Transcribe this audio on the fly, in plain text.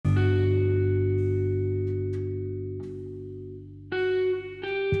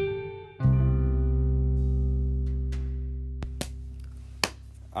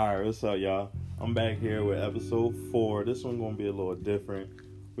Alright, what's up, y'all? I'm back here with episode 4. This one's gonna be a little different.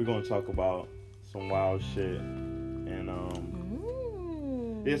 We're gonna talk about some wild shit. And,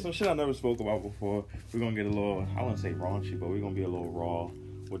 yeah, some shit I never spoke about before. We're gonna get a little, I wouldn't say raunchy, but we're gonna be a little raw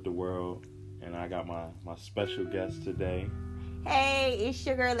with the world. And I got my special guest today. Hey, it's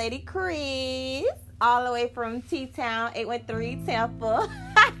your girl, Lady Chris, all the way from T-Town, 813 Tampa.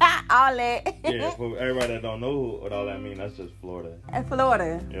 All that. Yeah, for everybody that don't know what all that means, that's just Florida.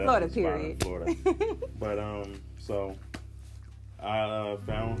 Florida. Yeah, Florida, period. Florida. But, so, I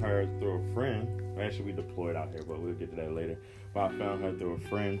found her through a friend. Actually, we deployed out here, but we'll get to that later. But I found her through a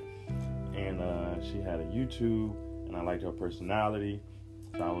friend, and she had a YouTube, and I liked her personality.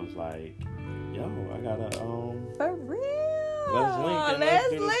 So I was like, yo, I gotta, For real. let's link and let's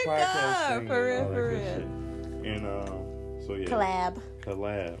do this podcast thing. For real, and all that for good real. shit. And, so yeah. Collab.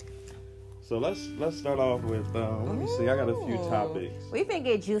 So let's start off with, let me see, I got a few topics. We finna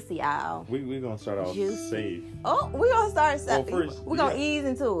get juicy, y'all. We're gonna start off safe. Oh, we gonna start safe. Well, first, we're gonna ease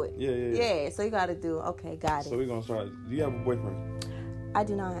into it. Yeah. So you gotta do, okay, got it. So we're gonna start, do you have a boyfriend? I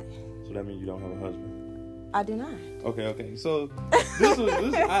do not. So that means you don't have a husband? I do not. Okay. So this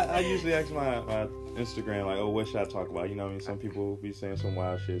I usually ask my Instagram, like, oh, what should I talk about? You know what I mean? Some people be saying some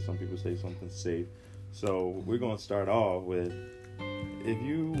wild shit. Some people say something safe. So we're going to start off with, if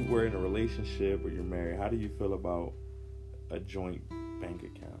you were in a relationship or you're married, how do you feel about a joint bank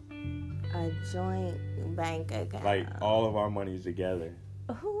account? A joint bank account. Like, all of our money's together.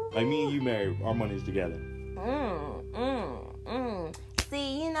 Like, me and you married, our money's together.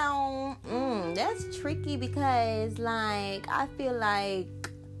 See, that's tricky because, like, I feel like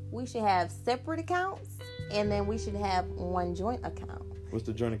we should have separate accounts and then we should have one joint account. What's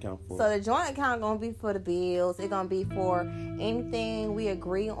the joint account for? So the joint account gonna be for the bills. It's gonna be for anything we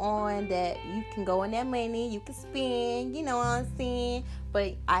agree on that you can go in that money, you can spend, you know what I'm saying?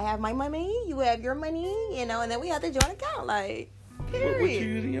 But I have my money, you have your money, and then we have the joint account, like, period. What you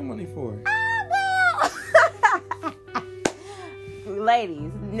using your money for? Ladies,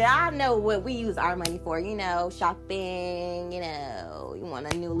 now I know what we use our money for, shopping, you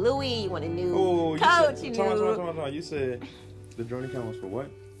want a new Louis, you want a new coat, You said the joint account was for what?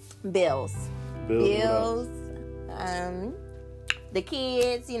 Bills. Bills. The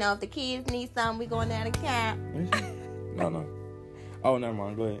kids, if the kids need something, we go in that account. No. Oh, never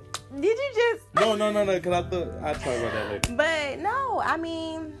mind. Go ahead. Did you just? No, because I thought I'd talk about that later. But no,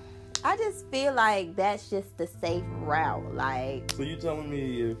 I just feel like that's just the safe route. Like, so you telling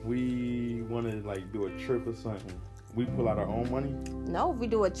me if we want to like do a trip or something, we pull out our own money? No, if we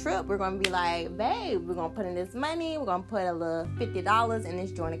do a trip, we're gonna be like, babe, we're gonna put in this money. We're gonna put a little $50 in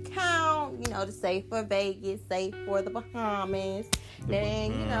this joint account, to save for Vegas, save for the Bahamas.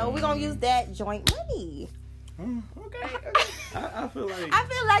 Then we're gonna use that joint money. Okay. I feel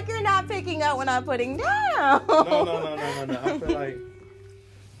like you're not picking up when I'm putting down. No. I feel like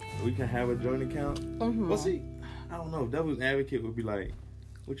we can have a joint account. Mm-hmm. Well, see, I don't know. Devil's advocate would be like,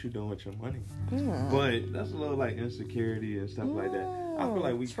 what you doing with your money? But that's a little like insecurity and stuff like that. I feel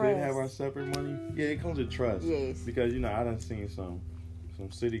like we could have our separate money. Yeah, it comes with trust. Yes. Because I done seen some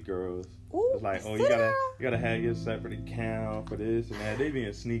city girls. Ooh, it's like, you gotta have your separate account for this and that. They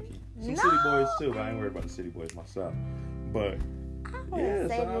being sneaky. Some city boys too. But I ain't worried about the city boys myself. But yeah,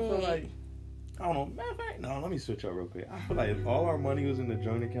 so I feel like, I don't know. Matter of fact, no, let me switch up real quick. I feel like if all our money was in the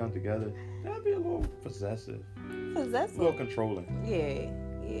joint account together, that'd be a little possessive. A little controlling. Yeah.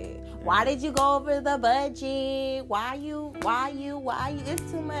 Why did you go over the budget? Why you?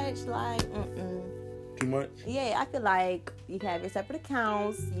 It's too much. Like, Too much? Yeah, I feel like you have your separate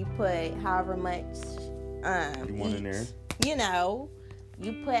accounts. You put however much you want in there.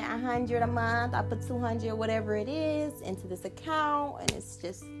 You put $100 a month. I put $200, whatever it is, into this account, and it's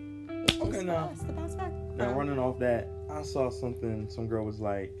just okay. Now running off that, I saw something. Some girl was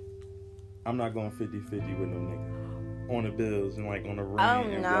like, "I'm not going 50-50 with no nigga on the bills and like on the rent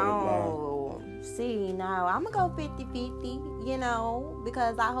and blah blah blah." See, now I'm gonna go 50-50,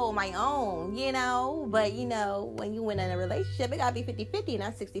 because I hold my own, But, when you win in a relationship, it gotta be 50-50,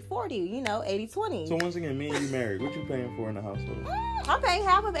 not 60-40, 80-20. So once again, me and you married. What you paying for in the household? I'm paying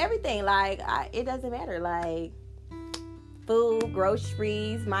half of everything. Like, it doesn't matter. Like, food,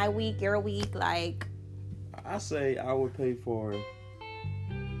 groceries, my week, your week. Like, I say I would pay for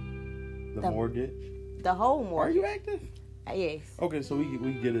the mortgage. The whole mortgage. Are you active? Yes. Okay, so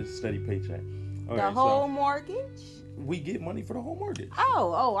we get a steady paycheck. The whole mortgage? We get money for the whole mortgage.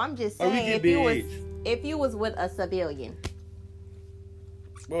 Oh, I'm just saying if you was with a civilian.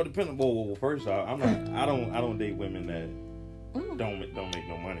 Well, depending. Well, first off, I don't date women that don't make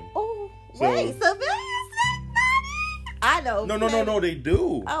no money. Oh, so, wait, civilians make money? I know. No, they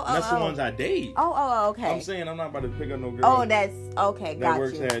do. That's the ones I date. Okay. I'm saying I'm not about to pick up no girl. Oh, that's okay. That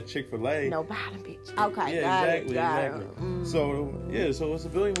works at Chick-fil-A. No bottom bitch. Okay. Yeah, exactly. So so a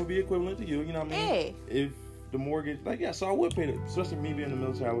civilian would be equivalent to you. You know what I mean? Hey. If the mortgage, so I would pay especially me being in the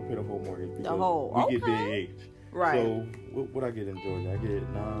military, I would pay the whole mortgage. The whole. We get BAH. Right. So what I get in Georgia? I get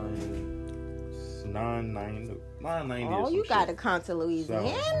 $990. Oh, you got to come to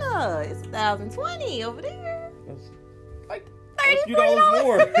Louisiana. It's 1,020 over there. That's like a few dollars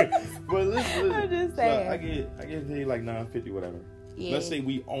more. But listen, I'm just saying. So I get paid like $950, whatever. Yeah. Let's say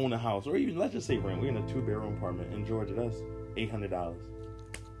we own a house, or even let's just say rent. We're in a 2-bedroom apartment in Georgia. That's $800.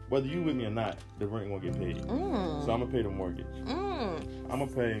 Whether you with me or not, the rent gonna get paid. So I'm gonna pay the mortgage.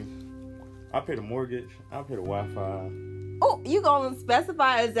 I pay the mortgage. I'll pay the Wi-Fi. Oh, you gonna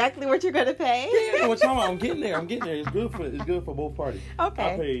specify exactly what you're gonna pay? Yeah, I'm getting there. It's good for both parties.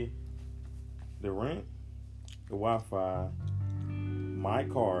 Okay. I pay the rent, the Wi-Fi, my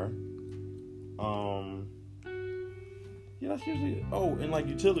car. Yeah, that's usually it. Oh, and like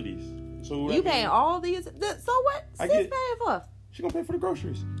utilities. So you paying all these? So what? Sis paying for? She gonna pay for the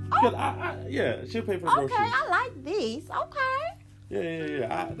groceries. Oh. She'll pay for the groceries. Okay, I like these. Okay.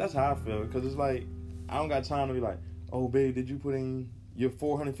 Yeah. That's how I feel, because it's like I don't got time to be like, oh babe, did you put in your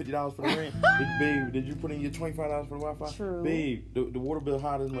 $450 for the rent? Babe, did you put in your $25 for the Wi-Fi? True. Babe, the water bill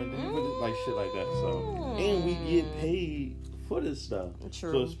high this month. Did you put it, like shit like that? So, and we get paid for this stuff.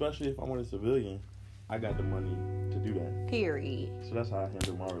 True. So especially if I'm with a civilian, I got the money to do that. Period. So that's how I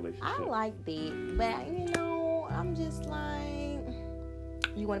handle my relationship. I like that, but I'm just like,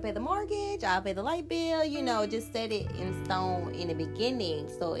 you want to pay the mortgage, I'll pay the light bill, just set it in stone in the beginning,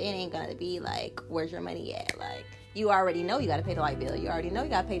 so it ain't gonna be like, where's your money at? Like, you already know you gotta pay the light bill, you already know you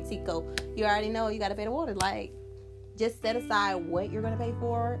gotta pay Tico, you already know you gotta pay the water. Like, just set aside what you're gonna pay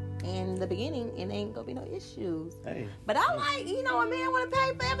for in the beginning, and ain't gonna be no issues. Hey. But I like, a man wanna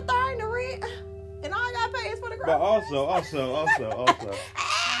pay for everything, the rent, and all I gotta pay is for the groceries. But also.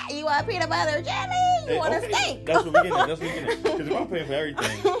 You want peanut butter jelly? You want a steak? That's what we're getting at. Because if I'm paying for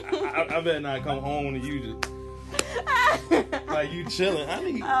everything, I better not come home and you just like you chilling. I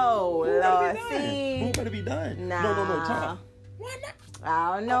need. Oh Lord, see, food better be done. Nah. No, Tom. Why not?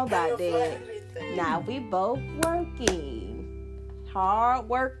 I don't know about that. Nah, we both working, hard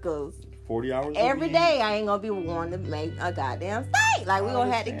workers. 40 hours every day. I ain't gonna be wanting to make a goddamn steak. Like, we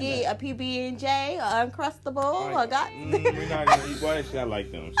gonna have to get a PB&J, Uncrustable, we're not gonna eat. Well, actually, I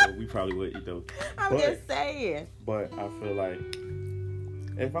like them, so we probably would eat those. I'm just saying. But I feel like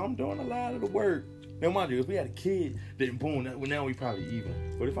if I'm doing a lot of the work, now mind you, if we had a kid, then boom, now we probably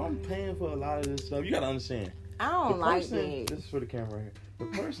even. But if I'm paying for a lot of this stuff, you gotta understand. I don't like it. This is for the camera right here. The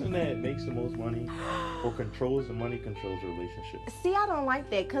person that makes the most money or controls the money controls the relationship. See, I don't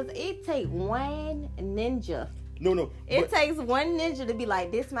like that, because it takes one ninja. No. It takes one ninja to be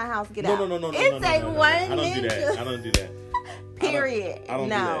like, this my house, get out. No. It takes one ninja. I don't do that. Period. I don't do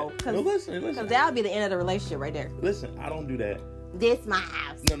that. No, listen. Because that'll be the end of the relationship right there. Listen, I don't do that. This my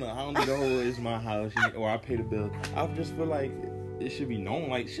house. No, I don't do the whole it's my house or I pay the bill. I just feel like it should be known.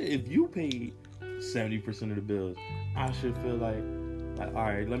 Like, shit, if you paid 70% of the bills, I should feel like, all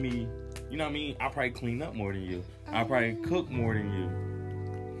right, let me, you know what I mean? I probably clean up more than you. I probably cook more than you.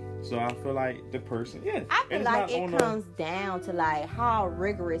 So I feel like the person, I feel like it comes down to, like, how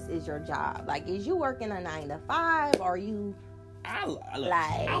rigorous is your job? Like, is you working a 9 to 5, or you... I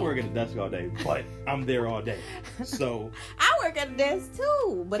work at the desk all day, but I'm there all day. So I work at the desk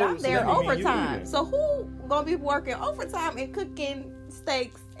too, but I'm there overtime. So who gonna be working overtime and cooking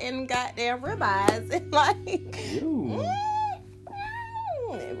steaks and goddamn ribeyes? And like,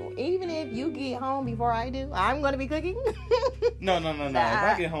 even if you get home before I do, I'm gonna be cooking. No. If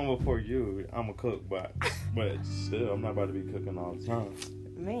I get home before you, I'm a cook, but still, I'm not about to be cooking all the time.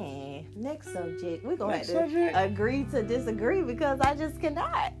 Man, next subject. We're going to have to agree to disagree, because I just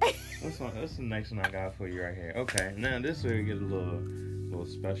cannot. That's the next one I got for you right here. Okay, now this will get a little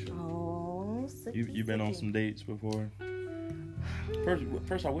special. Oh, you been on some dates before?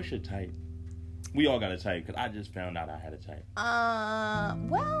 First, I wish your type. We all got a type, because I just found out I had a type.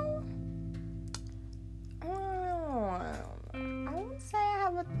 Well, I wouldn't say I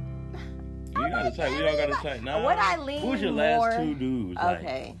have a... You got a type. We all got a type. Nah. What I lean Who's your last 2 dudes?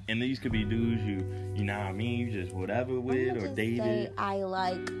 Okay. Like, and these could be dudes you know what I mean? You just whatever with or dated. Say I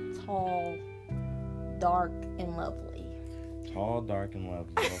like tall, dark, and lovely. Tall, dark, and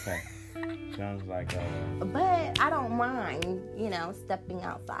lovely. Okay. Sounds like But I don't mind, stepping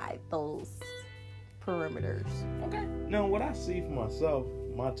outside those perimeters. Okay. Now, what I see for myself,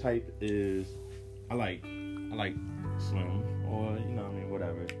 my type is I like slim, or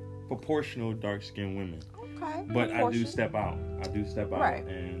whatever. Proportional dark-skinned women. Okay. But I do step out. Right.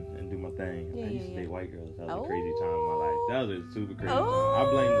 and do my thing. Yeah, I used to yeah. date white girls. That was a crazy time in my life. That was a super crazy time. Oh.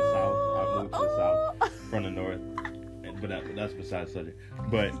 I blame the South. I moved to the South from the North. But that's besides the subject.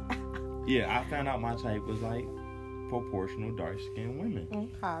 But yeah, I found out my type was like proportional dark skinned women.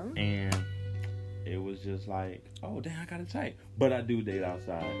 Okay. And it was just like, oh damn, I got a type. But I do date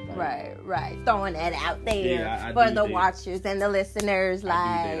outside. Like, Right. Throwing that out there Yeah, I for do the date. watchers and the listeners. I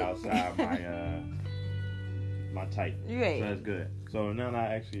Like, do date outside my type. Right. So that's good. So now I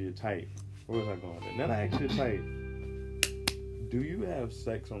actually a type. Where was I going with it? Now I actually a type. Do you have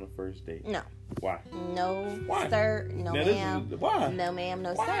sex on the first date? No. Why? No, Why? sir. No, Now, ma'am. Why? No, ma'am.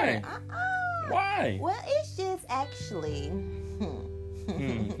 No, Why? sir. Why? Well, it's just actually.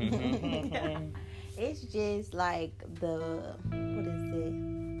 It's just like the what is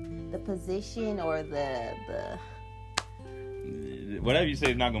it? The position or the Whatever you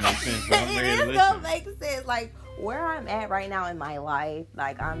say is not gonna make sense. But I'm ready to it's gonna listen. make sense. Like where I'm at right now in my life,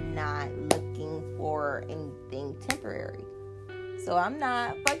 like I'm not looking for anything temporary. So I'm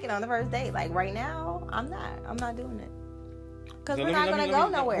not fucking on the first date. Like right now, I'm not doing it. Cause So we're not gonna go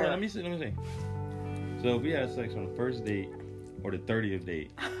nowhere. Let me see. So if we had sex on the first date or the 30th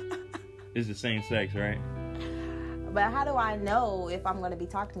date, it's the same sex, right? But how do I know if I'm gonna be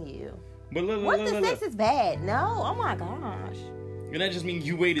talking to you? But look, What the sex is bad? No. Oh my gosh. And that just means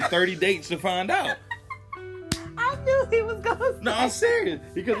you waited 30 dates to find out. I knew he was gonna say. No, I'm serious.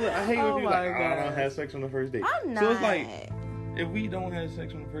 Because look, I hate when Oh people my like, I don't gosh. have sex on the first date. I'm not. So it's like, if we don't have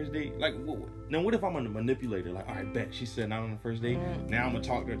sex on the first date, like, now what if I'm a manipulator? Like, all right, bet she said not on the first date. Now I'm gonna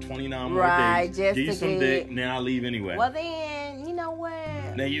talk to her 29 more Right, days, just give you to some get- dick. Now I leave anyway. Well then, you know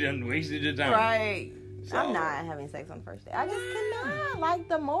what? Now you done wasted your time. Right. So- I'm not having sex on the first date. I just cannot. Like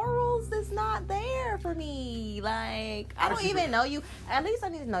the morals is not there for me. Like I don't even know you. At least I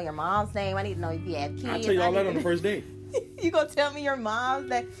need to know your mom's name. I need to know if you have kids. I'll tell you all that on the first date. You gonna tell me your mom's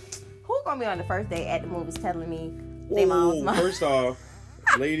name? Who gonna be on the first date at the movies telling me their mom's mom? First off,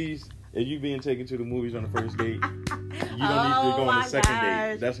 ladies, if you being taken to the movies on the first date, you don't need to go on my the second gosh.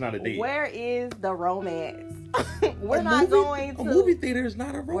 date. That's not a date. Where is the romance? We're A not movie- going to. A movie theater is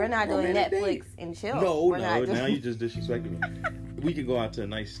not a romance. We're not doing Netflix and chill. No, We're no. not doing- Now you just disrespecting me. We can go out to a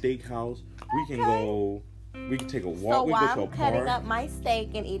nice steakhouse. We can go. We can take a walk. So We while can go I'm to a cutting park. up my steak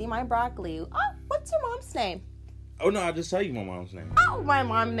and eating my broccoli, oh, what's your mom's name? Oh no, I just tell you my mom's name. Oh, my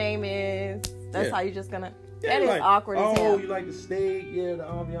mom's name is. That's Yeah. how you just gonna. Yeah, that is like, awkward as oh, hell. you like the steak? Yeah, the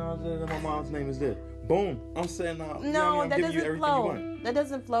ambiance. And my mom's name is this. Boom. I'm saying now. No, I'm that giving you doesn't everything flow. you want. That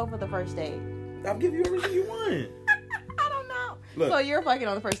doesn't flow for the first date. I'll give you everything you want. I don't know. Look. So you're fucking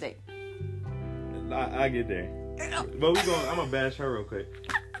on the first date. I get there. But we going. I'm gonna bash her real quick.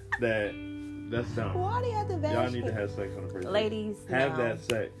 That's dumb. Why do you have to bash Y'all need me? to have sex on the first date. Ladies, Have no. that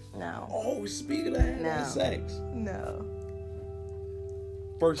sex. No. Oh, speaking of having No. that sex. No.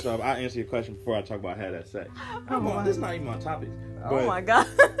 First off, I'll answer your question before I talk about have that sex. This is not even my topic. Oh my god.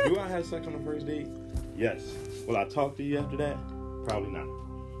 Do I have sex on the first date? Yes. Will I talk to you after that? Probably not.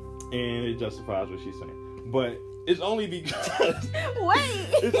 And it justifies what she's saying. But it's only because Wait.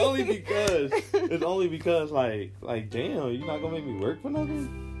 it's only because like damn, you're not gonna make me work for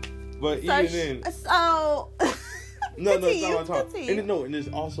nothing? But So, even then so No, it's continue, not what I'm talking. continue. And it's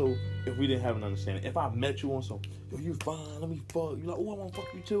also if we didn't have an understanding. If I met you on some, yo, you fine, let me fuck. You like, oh, I want to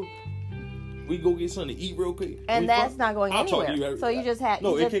fuck you too. We go get something to eat real quick. And We that's fuck. not going I'll talk to anywhere. you So you just had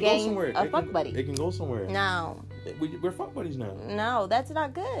no, you it just can go gained somewhere. a fuck buddy. It can go somewhere. No. We're fuck buddies now. No, that's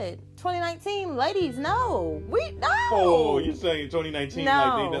not good. 2019, ladies, no. We no. Oh, you saying 2019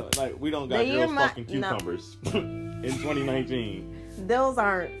 No. like we don't got The year girls my- fucking no. cucumbers in 2019. Those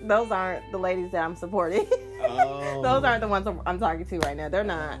aren't the ladies that I'm supporting. Oh. Those aren't the ones I'm talking to right now. They're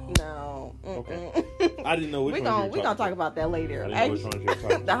not. No. Okay. I didn't know which we one gonna talk about that later. I didn't know which one you were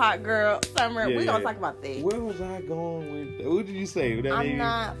talking The hot girl summer. Yeah, we gonna yeah. talk about that. Where was I going with that? What did you say? That I'm maybe-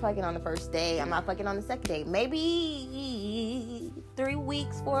 not fucking on the first day. I'm not fucking on the second day. Maybe 3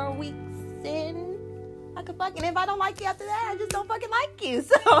 weeks, 4 weeks in, I could fuck. And if I don't like you after that, I just don't fucking like you.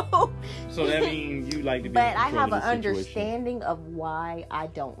 So that means you like to be But in I control have of an the situation. understanding of why I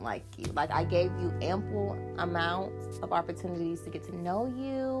don't like you. Like I gave you ample amounts of opportunities to get to know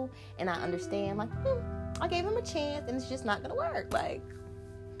you, and I understand. Like I gave him a chance, and it's just not gonna work. Like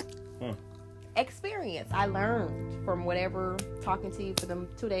experience, I learned from whatever talking to you for them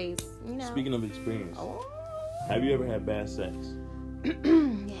 2 days. You know. Speaking of experience, Oh. have you ever had bad sex?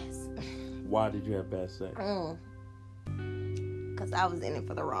 Yes. Why did you have bad sex? Because I was in it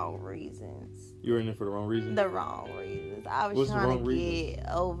for the wrong reasons. You were in it for the wrong reason? The wrong reasons. I was What's the trying wrong to reason?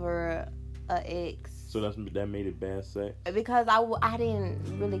 get over a ex. So that made it bad sex? Because I didn't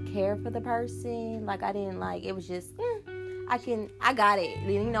really care for the person. Like, I didn't like, it was just, I got it.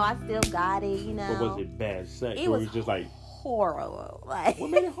 You know, I still got it, you know. But was it bad sex? It was just like horrible. Like, what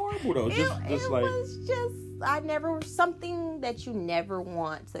made it horrible though? It was just something that you never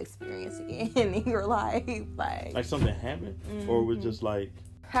want to experience again in your life. Like something happened? Or was just like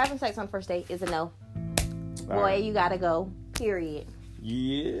having sex on the first date is a no. Boy, right. You gotta go. Period.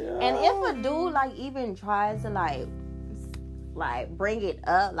 Yeah. And if a dude like even tries to like bring it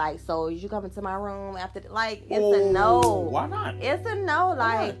up, like, so you come into my room after, like, it's a no. Why not? It's a no.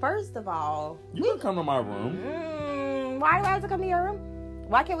 Like, first of all, you can come to my room. Why do I have to come to your room?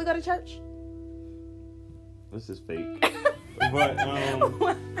 Why can't we go to church? This is fake. But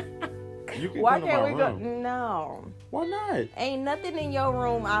you can why come can't to we my room. go? No. Why not? Ain't nothing in your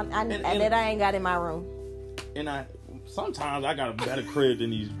room that I ain't got in my room. And sometimes I got a better crib than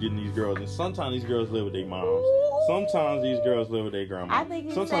these girls, and sometimes these girls live with their moms. Sometimes these girls live with their grandma. I think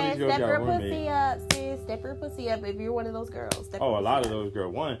you sometimes said step your pussy up, sis. Step your pussy up if you're one of those girls. A lot of those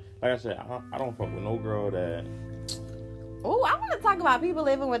girls. One, like I said, I don't fuck with no girl that. Oh, I want to talk about people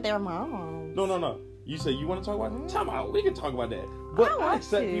living with their moms. No. You say you want to talk about it? Talk about. We can talk about that. But I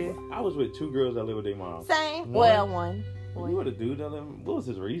accept people. I was with 2 girls that live with their moms. Same. One. You with a dude that live. What was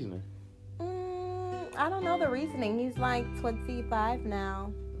his reasoning? I don't know the reasoning. He's like 25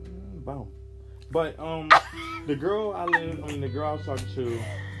 now. Boom. But the girl I was talking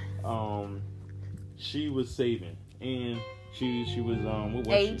to, she was saving, and she was what was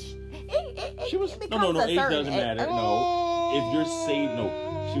age. She was no age doesn't matter. No, if you're saved,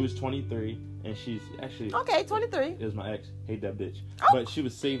 no. She was 23, and she's actually okay. 23 is my ex. Hate that bitch. Oh. But she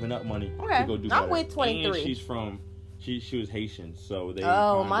was saving up money to go do better. I'm with 23. And she's from. She was Haitian, so they.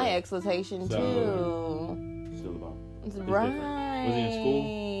 Oh, my ex was Haitian too. Still about. It's right. Different. Was he in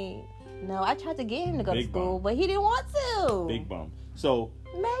school? No, I tried to get him to go Big to school, bum. but he didn't want to. Big bum. So.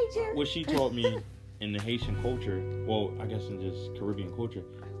 Major. What she taught me in the Haitian culture, well, I guess in just Caribbean culture,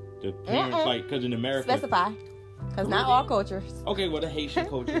 the parents like because in America. Specify. Because not all cultures. Okay, well, the Haitian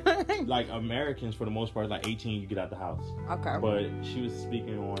culture, like Americans for the most part, like 18, you get out the house. Okay. But she was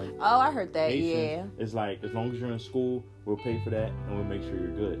speaking on. Oh, I heard that. Haitians, it's like as long as you're in school, we'll pay for that and we'll make sure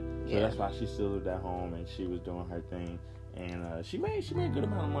you're good. So that's why she still lived at home and she was doing her thing, and she made a good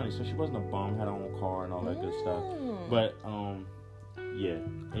amount of money. So she wasn't a bum, had her own car and all that good stuff. But yeah.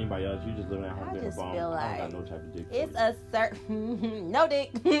 Anybody else, you just living at home being a bum. Like I don't got no type of dick. It's a certain no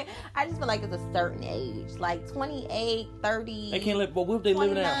dick. I just feel like it's a certain age, like 28, 30. They can't live, but what if they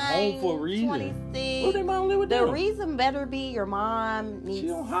living at home for a reason? 26. What if they mom live with them? The reason better be your mom needs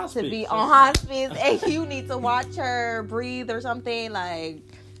to be so on hospice, and you need to watch her breathe or something like.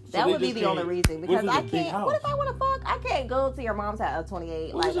 That would be the only reason, because I can't. What if I want to fuck? I can't go to your mom's house at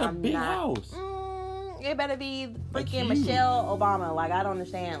 28. What like is a big house? It better be freaking Michelle Obama. Like, I don't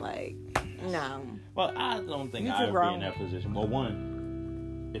understand. Like, no. Well, I don't think I would be in that position. Well,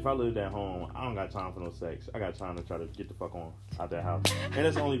 one, if I lived at home, I don't got time for no sex. I got time to try to get the fuck on out that house. And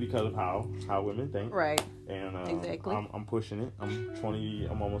it's only because of how women think. Right. And exactly. I'm pushing it. I'm 20.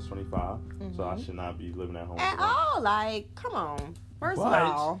 I'm almost 25. So I should not be living at home. At all. Like, come on. First of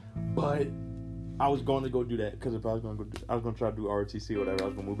all. But I was going to go do that because if I was going to I was going to try to do ROTC or whatever. I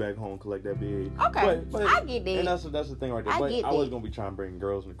was going to move back home, collect that big. Okay, but I get that. And that's the thing right there. But I wasn't going to be trying to bring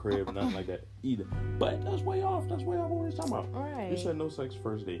girls in the crib and nothing like that either. But that's way off. That's way off what we're talking about. Right. You said no sex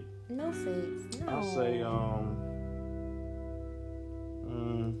first date. No sex. No. I'll say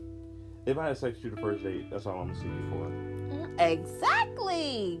if I had sex with you the first date, that's all I'm going to see you for.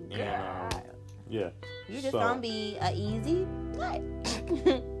 Exactly. And, yeah. You just going to be an easy nut.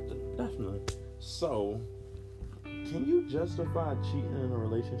 Definitely. So, can you justify cheating in a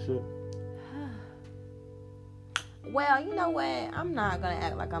relationship? Well, you know what? I'm not going to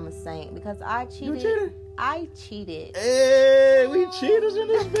act like I'm a saint because I cheated. You cheated? I cheated. Hey, we cheaters in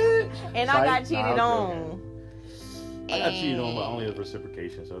this bitch. And I got cheated on. I got cheated on, but only as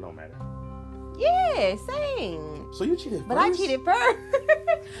reciprocation, so it don't matter. Yeah, same. So you cheated first? But I cheated first.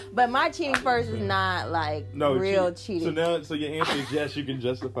 But my cheating first is not like real cheating. So your answer is yes, you can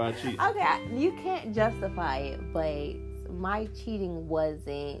justify cheating. Okay, you can't justify it, but my cheating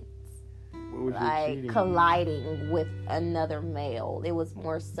wasn't like colliding with another male. It was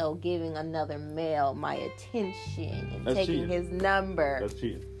more so giving another male my attention and taking his number. That's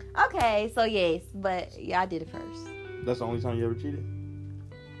cheating. Okay, so yes, but yeah, I did it first. That's the only time you ever cheated?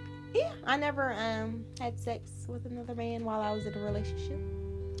 Yeah, I never had sex with another man while I was in a relationship.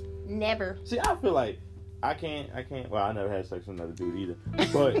 Never. See, I feel like I can't. Well, I never had sex with another dude either.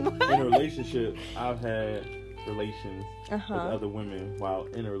 But in a relationship, I've had relations with other women while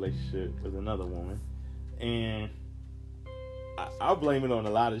in a relationship with another woman, and I blame it on a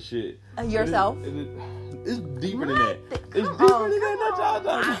lot of shit. Yourself? It's deeper than that. It's deeper than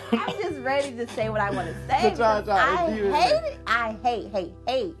that. I'm just ready to say what I want to say. I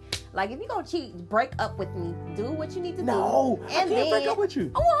hate. Like, if you're going to cheat, break up with me. Do what you need to do. No, I can't break up with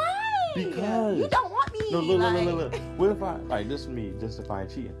you. Why? Because you don't want me. No, look. What if this is me justifying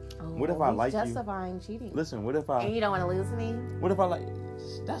cheating. What if I like justifying cheating? Listen, what if I... And you don't want to lose me? What if I like...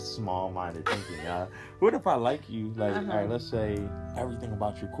 That's small-minded thinking, y'all. What if I like you, like, all right, let's say everything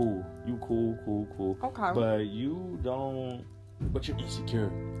about you cool. You cool. Okay. But you don't... But you're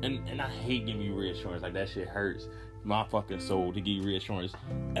insecure. And I hate giving you reassurance. Like, that shit hurts my fucking soul to give you reassurance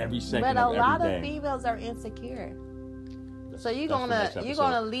every second of every day. But a lot of females are insecure. So you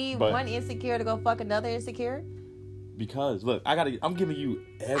gonna leave one insecure to go fuck another insecure? Because look, I'm giving you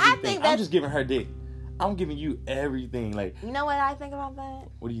everything. I'm just giving her dick. I'm giving you everything. Like, you know what I think about that?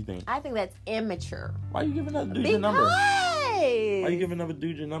 What do you think? I think that's immature. Why are you giving another dude your number? Why are you giving another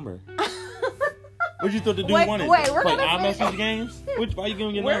dude your number? What you thought the dude wanted? Wait, we're play gonna iMessage games? Why you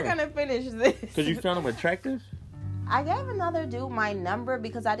giving your number? We're gonna finish this. Because you found him attractive? I gave another dude my number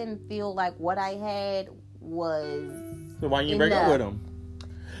because I didn't feel like what I had was. So why you didn't break up with him?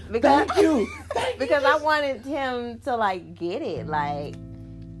 Because, Thank you. Because I wanted him to like get it. Like,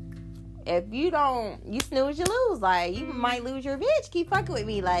 if you snooze, you lose. Like, you might lose your bitch. Keep fucking with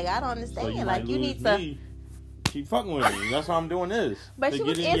me. Like, I don't understand. So you need to keep fucking with me. That's why I'm doing this. But she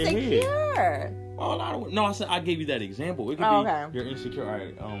was insecure. No, I said I gave you that example. It could be you're insecure. All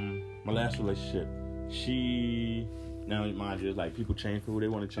right. My last relationship, now mind you, it's like people change for who they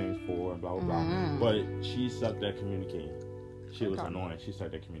want to change for, and blah blah blah. But she sucked at communicating. She was annoying. She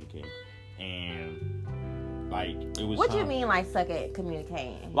sucked at communicating, and like it was. What do you mean, like suck at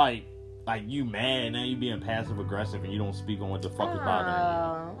communicating? Like you mad now? You being passive aggressive and you don't speak on what the fuck is bothering you.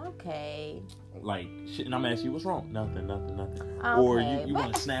 Oh, okay. Like shit, and I'm asking you, what's wrong? Nothing. Okay, or you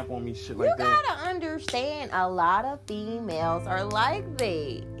want to snap on me, shit like that. You gotta understand, a lot of females are like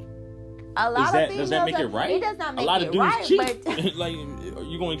that. A lot of females. Does that make it right? It does not make it right. A lot of dudes cheat. But like, are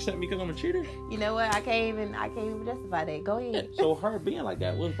you gonna accept me because I'm a cheater? You know what? I can't even justify that. Go ahead. Yeah, so her being like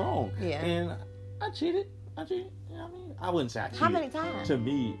that was wrong. Yeah. And I cheated. You know what I mean? I wouldn't say I cheated. How many times? To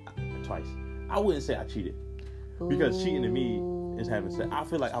me, twice. I wouldn't say I cheated. Because cheating to me is having sex. I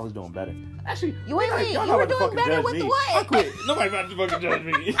feel like I was doing better. Actually, you were doing better with what? I quit. Nobody about to fucking judge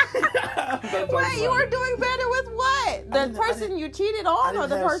me. Wait, you were doing better with what? The person you cheated on, or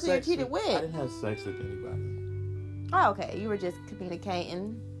the person you cheated with? I didn't have sex with anybody. Oh, okay. You were just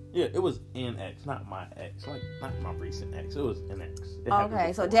communicating. Yeah, it was an ex, not my ex. Like, not my recent ex. It was an ex.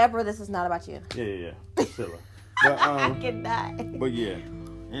 Okay, so Deborah, this is not about you. Yeah. Priscilla. But, I can die. But yeah.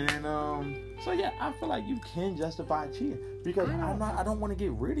 And then, so yeah, I feel like you can justify cheating. Because I don't want to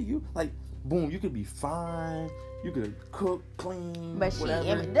get rid of you. Like, boom, you could be fine. You could cook, clean, but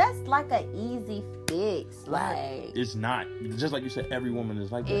that's like an easy fix. Like, it's not. Just like you said, every woman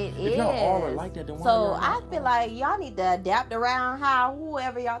is like that. If y'all all are like that, then why so I feel like y'all need to adapt around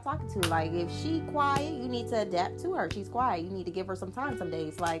whoever y'all talking to. Like, if she quiet, you need to adapt to her. She's quiet. You need to give her some time some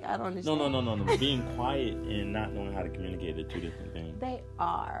days. Like, I don't understand. No. Being quiet and not knowing how to communicate are two different things. They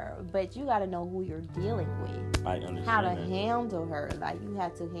are, but you got to know who you're dealing with. I understand how to handle her. Like, you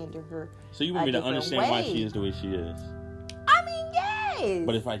have to handle her. So you want me to understand why she is the way she is? I mean, yes.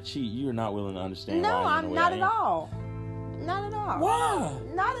 But if I cheat, you're not willing to understand why I'm not at all. Not at all. Why?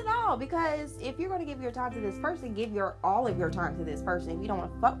 Not at all. Because if you're going to give your time to this person, give all of your time to this person. If you don't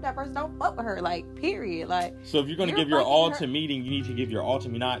want to fuck with that person, don't fuck with her. Like, period. Like. So if you're going to give your all to me, then you need to give your all to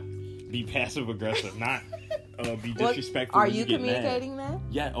me, not be passive aggressive, not be disrespectful. Are you communicating that?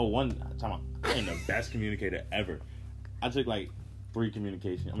 Yeah. Oh, one time I am the best communicator ever. I took like 3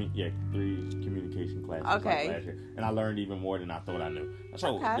 communication classes like last year, and I learned even more than I thought I knew.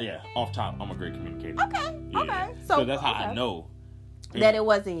 So yeah, off top, I'm a great communicator. Okay. So that's how I know that it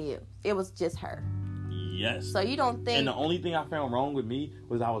wasn't you. It was just her. Yes. So you don't think? And the only thing I found wrong with me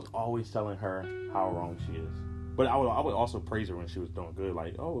was I was always telling her how wrong she is. But I would also praise her when she was doing good.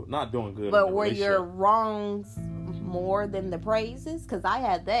 Like, oh, not doing good. But were your wrongs more than the praises? Because I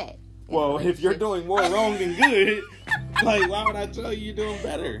had that. Well, if you're doing more wrong than good, like, why would I tell you you're doing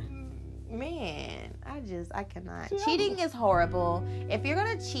better? Man, I cannot. Cheating is horrible. If you're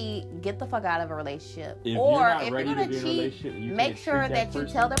going to cheat, get the fuck out of a relationship. If you're going to cheat, make sure that you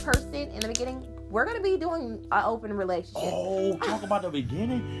tell the person in the beginning, we're going to be doing an open relationship. Oh, talk about the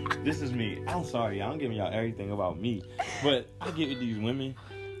beginning? This is me. I'm sorry. I'm giving y'all everything about me. But I get with these women.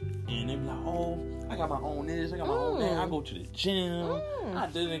 And they be like, oh, I got my own this, I got my own that. I go to the gym. I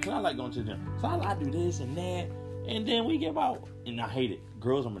do it because I like going to the gym. So I do this and that. And then we get out. And I hate it.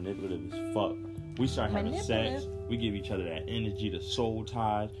 Girls are manipulative as fuck. We start having sex. We give each other that energy, the soul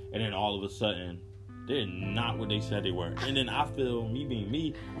ties. And then all of a sudden, they're not what they said they were. And then I feel, me being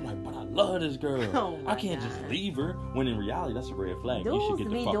me, I'm like, but I love this girl. I can't just leave her. When in reality, that's a red flag. Dudes you should get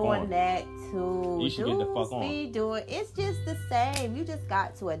the fuck doing on. that too. You should get the fuck on. It's just the same. You just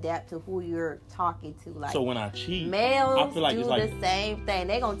got to adapt to who you're talking to. Like, so when I cheat, males I feel like do it's like the same thing.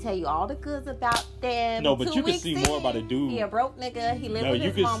 They gonna tell you all the goods about them. No, but you can see more about a dude. He a broke nigga. He live No, with you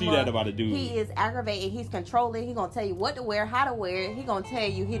his can mama. see that about a dude. He is aggravating. He's controlling. He gonna tell you what to wear, how to wear it. He gonna tell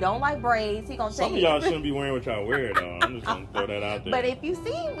you he don't like braids. He gonna tell some you. of y'all shouldn't be wearing what y'all wear though. I'm just gonna throw that out there. But if you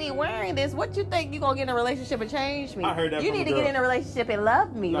see me wearing this, what you think you gonna get in a relationship and change me? I heard that you from need a to girl. get in a relationship and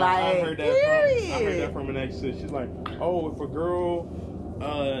love me. No, like, I heard that from an ex. She's like, oh, if a girl,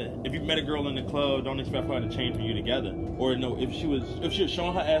 if you met a girl in the club, don't expect her to change for you together. Or no, if she was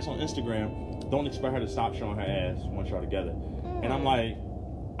showing her ass on Instagram, don't expect her to stop showing her ass once y'all together. And I'm like,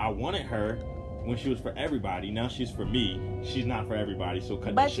 I wanted her when she was for everybody. Now she's for me. She's not for everybody. So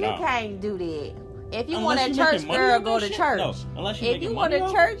cut that shit out. But you can't do that. If you Unless want a you church making money girl, off go that to shit? church. No, unless you if making you want money a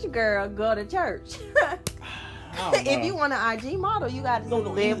off church girl, go to church. If you want an IG model, you got to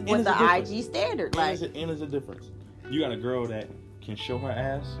live with the IG standard. Like, and there's a difference. You got a girl that can show her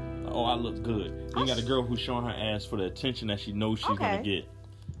ass. Oh, I look good. You got a girl who's showing her ass for the attention that she knows she's gonna get.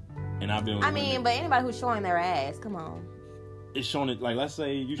 And I've been. But anybody who's showing their ass, come on. It's showing it like, let's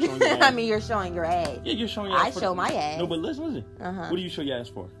say you showing your ass. You're showing your ass. Yeah, you're showing your ass. I show my ass. No, but listen. What do you show your ass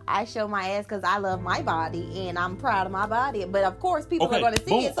for? I show my ass because I love my body and I'm proud of my body. But of course, people are going to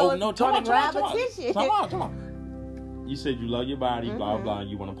see it, so it's going to grab attention. Come on. You said you love your body, blah, blah, and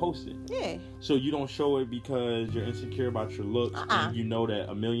you want to post it. Yeah. So you don't show it because you're insecure about your looks, and you know that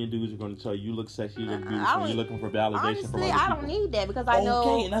a million dudes are going to tell you look sexy, you look beautiful, you're looking for validation from other people. I don't need that because I know...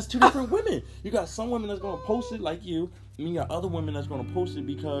 Okay, and that's two different women. You got some women that's going to post it like you, and you got other women that's going to post it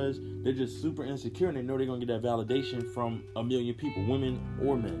because they're just super insecure, and they know they're going to get that validation from a million people, women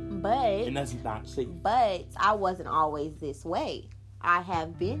or men. And that's not safe. But I wasn't always this way. I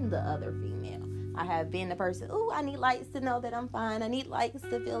have been the other female. I have been the person, I need likes to know that I'm fine. I need likes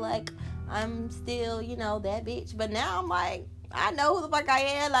to feel like I'm still, that bitch. But now I'm like, I know who the fuck I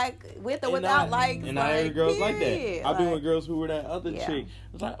am, like, with or without likes. And I heard girls like that. I've been with girls who were that other chick.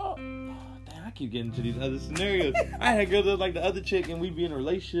 It was like, damn, I keep getting to these other scenarios. I had girls that was like the other chick, and we'd be in a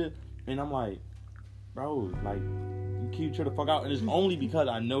relationship, and I'm like, bro, like, you keep trying to fuck out. And it's only because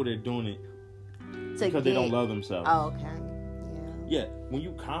I know they're doing it because they don't love themselves. Oh, okay. Yeah, when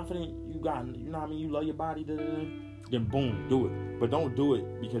you confident, you know what I mean, you love your body, then boom, do it. But don't do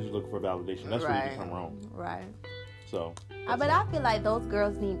it because you're looking for validation. That's where you become wrong. Right. So. But I feel like those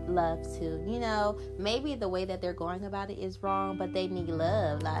girls need love too. Maybe the way that they're going about it is wrong, but they need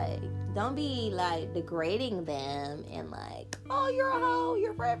love. Like, don't be like degrading them and like, oh, you're a hoe,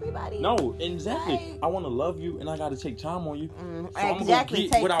 you're for everybody. No, exactly. Like, I want to love you, and I got to take time on you. So exactly.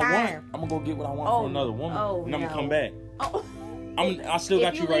 I'm gonna go get what I want. I'm gonna go get what I want from another woman, and I'm gonna come back. I still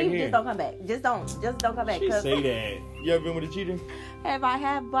got you right here. Just don't come back. Just don't come back. She say that. You ever been with a cheater?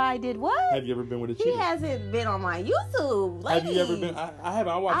 I did what? Have you ever been with a cheater? He hasn't been on my YouTube. Have you ever been? I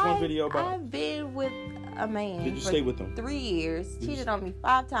haven't. I watched one video about. I've been with a man. Did you stay with him? 3 years. Cheated on me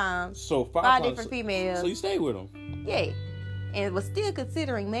 5 times. So 5 different females. So you stayed with him? Yeah. And was still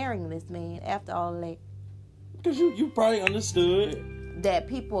considering marrying this man after all that. Because you probably understood that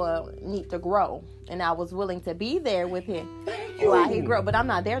people need to grow, and I was willing to be there with him while he grew. But I'm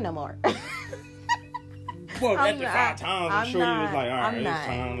not there no more. Well, after 5 times, I'm sure he was like, all right,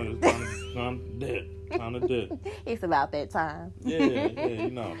 it's time to dip. It's about that time. Yeah,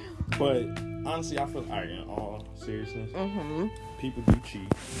 But honestly, I feel, all right, in all seriousness, people do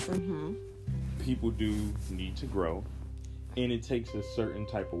cheat. People do need to grow. And it takes a certain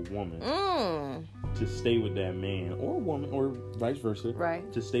type of woman to stay with that man or woman or vice versa.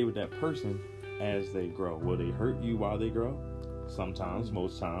 Right. To stay with that person as they grow. Will they hurt you while they grow? Sometimes,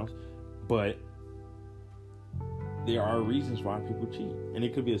 most times. But there are reasons why people cheat. And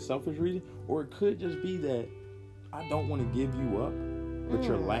it could be a selfish reason, or it could just be that I don't want to give you up, but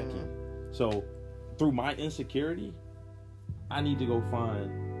you're lacking. So through my insecurity, I need to go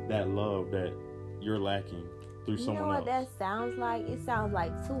find that love that you're lacking through someone else. You know what that sounds like? It sounds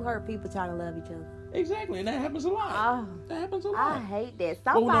like 2 hurt people trying to love each other. Exactly, and that happens a lot. That happens a lot. I hate that.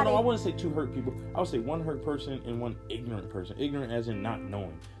 Somebody... Well, no, I wouldn't say 2 hurt people. I would say 1 hurt person and 1 ignorant person. Ignorant as in not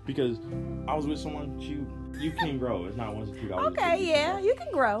knowing. Because I was with someone, you can grow. It's not 1 to 2. Okay, yeah, you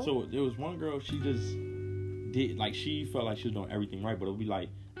can grow. So there was one girl, she just did, like, she felt like she was doing everything right, but it would be like,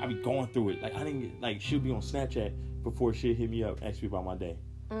 I be going through it. Like I didn't get, like she'll be on Snapchat before she'll hit me up, ask me about my day.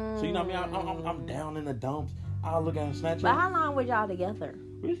 So you know what I mean? I'm down in the dumps. I'll look at her Snapchat. But how long was y'all together?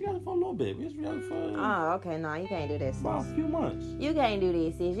 We was together for a little bit. We was together for okay. No, you can't do this. about a few months. You can't do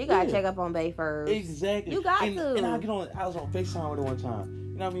this, sis. You gotta check up on Bae first. Exactly. You got to. And I was on FaceTime with her one time.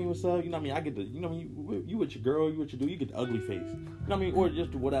 You know what I mean? What's up? You know what I mean? I get the, you know what I mean? You with your girl, you what you do, you get the ugly face. You know what I mean? Or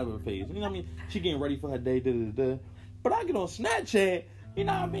just the whatever face. You know what I mean? She getting ready for her day, But I get on Snapchat, you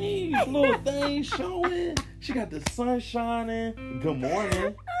know what I mean? Little things showing. She got the sun shining. Good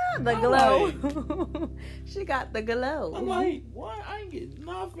morning. The glow. She got the glow. I'm like, what? I ain't get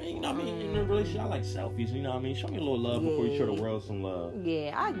nothing. You know what I mean? In a relationship, I like selfies. You know what I mean? Show me a little love before you show the world some love.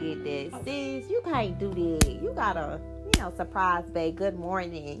 Yeah, I get that. Sis, you can't do that. You gotta, surprise Bae. Good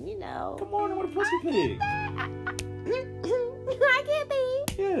morning, Good morning with a pussy pig. I get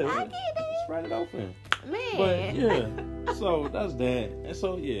that. Yeah. I get that. Spread it open. Man. But, yeah. So, that's that. And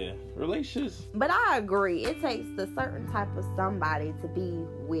so, yeah. Relationships. But I agree. It takes a certain type of somebody to be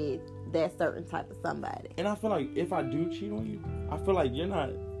with that certain type of somebody. And I feel like if I do cheat on you, I feel like you're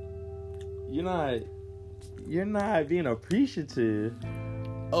not being appreciative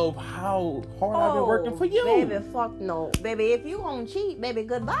of how hard I've been working for you. Baby, fuck no. Baby, if you gonna cheat, baby,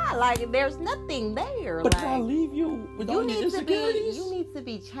 goodbye. Like, there's nothing there. But like, did I leave you with all your insecurities? You need to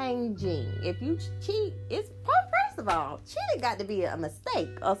be changing. If you cheat, first of all, cheating got to be a mistake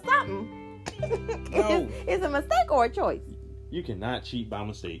or something. No. It's a mistake or a choice. You cannot cheat by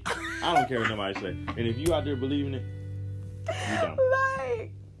mistake. I don't care what nobody say. And if you out there believing it, you dumb.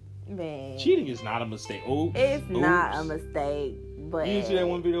 Like, man. Cheating is not a mistake. It's not a mistake. But you didn't see that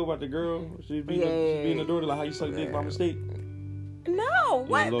one video about the girl? She's being the daughter, like how you suck dick by mistake? No,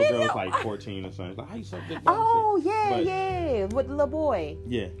 what the little video? girl was like 14 or something. Like, how you suck dick by mistake? Yeah. With the little boy.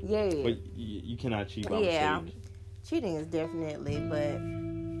 Yeah. But you cannot cheat by mistake. Cheating is definitely,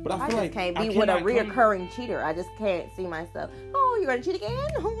 but I feel like can't be with a reoccurring cheater. I just can't see myself. Oh, you're gonna cheat again?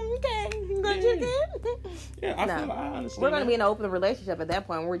 Okay, you're gonna cheat again? Yeah, I feel like I understand. We're gonna be in an open relationship at that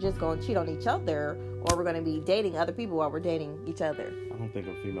point. We're just gonna cheat on each other, or we're gonna be dating other people while we're dating each other. I don't think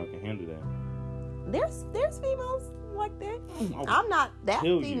a female can handle that. There's females like that. I'm not that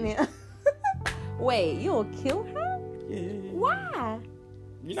female. Wait, you'll kill her? Yeah. Why?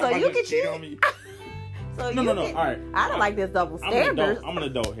 You're not about to cheat on me. No. All right. I don't like this double standard. I'm an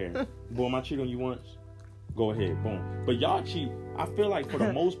adult here. Boom, I cheat on you once. Go ahead, boom. But y'all cheat. I feel like for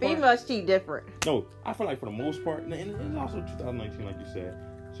the most part. Females cheat different. No, I feel like for the most part, and it's also 2019, like you said.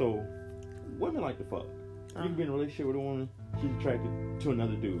 So, women like to fuck. You can be in a relationship with a woman, she's attracted to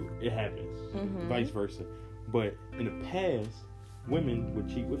another dude. It happens. Mm-hmm. Vice versa. But in the past, women would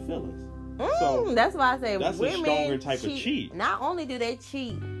cheat with feelings. So that's why I say that's women a stronger type of cheat. Not only do they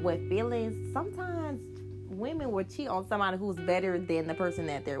cheat with feelings, sometimes women will cheat on somebody who's better than the person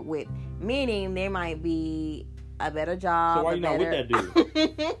that they're with. Meaning there might be a better job. So why you not with that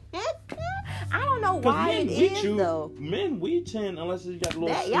dude? I don't know why it is though. Men, we tend, unless you got the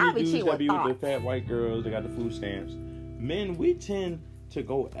little sweet dudes that be with the fat white girls, they got the food stamps. Men, we tend to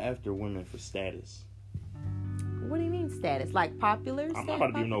go after women for status. What do you mean status? Like popular? I'm not about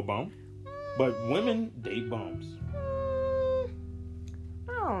to give no bum. But women date bums.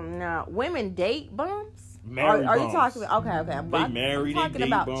 I don't know. Women date bums? Married are bums. you talking about? Okay. I'm talking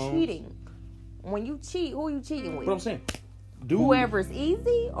about cheating. When you cheat, who are you cheating with? But I'm saying, whoever's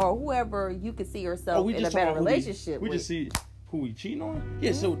easy or whoever you could see yourself in a better relationship with. We just see who we cheating on?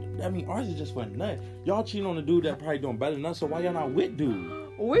 Yeah, so, I mean, ours is just for nut. Y'all cheating on the dude that probably doing better than us, so why y'all not with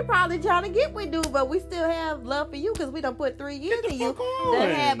dude? We probably trying to get with dude, but we still have love for you because we done put 3 years in you. Done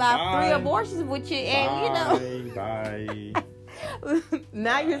had about 3 abortions with you, and Bye.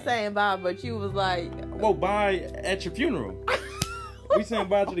 Now you're saying bye, but you was like, well, bye at your funeral. We saying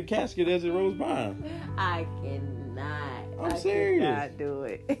bye to the casket as it rolls by. I cannot. I'm serious. I cannot do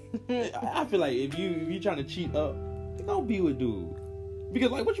it. I feel like if you trying to cheat up, don't be with dude.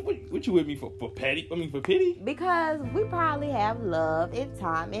 Because like what you with me for petty? I mean for pity? Because we probably have love and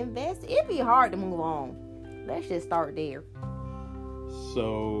time invested. It'd be hard to move on. Let's just start there.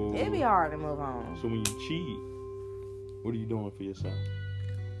 So it'd be hard to move on. So when you cheat, what are you doing for yourself?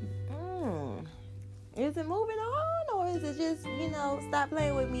 Is it moving on, or is it just, stop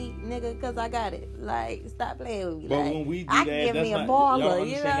playing with me, nigga, because I got it? Like, stop playing with me. But like, when we do I that, can give that's me a not, baller, y'all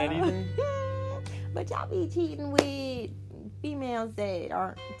understand that either? But y'all be cheating with females that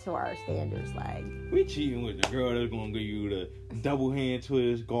aren't to our standards. Like, we cheating with the girl that's gonna give you the double hand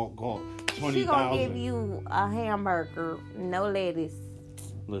twist, gawk, 20,000. She gonna give you a hamburger, no lettuce.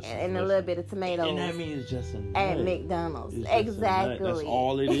 And a little bit of tomatoes. And that means just a nut. At McDonald's. Exactly. That's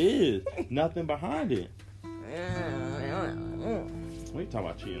all it is. Nothing behind it. We can talk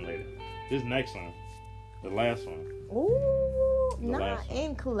about cheating later. This next one, the last one. Ooh, not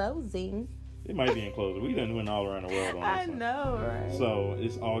in closing. It might be in closing. We done went all around the world on this I one. know, right? So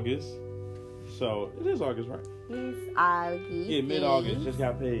it's August. So it is August, right? It's August. Yeah, mid-August. Just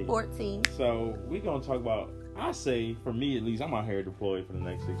got paid. 14. So we gonna talk about. I say, for me at least, I'm out here deployed for the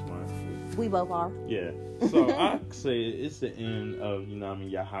next 6 months. We both are. Yeah. So I say it's the end of, you know what I mean,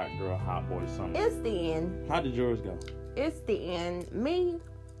 your hot girl, hot boy summer. It's the end. How did yours go? It's the end. Me.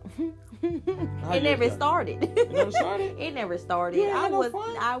 How It never yours go? started. It never started? It never started. Yeah, I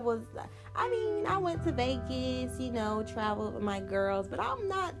went to Vegas, you know, traveled with my girls, but I'm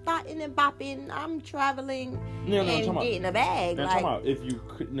not thotting and bopping. I'm traveling and getting a bag. Now, talking about if you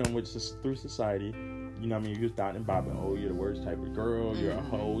could, you know, which is through society, you know what I mean, you're thotting and bopping. Oh, you're the worst type of girl. You're a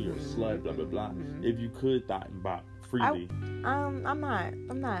hoe. You're a slut. Blah blah blah. If you could thot and bop freely, I'm not.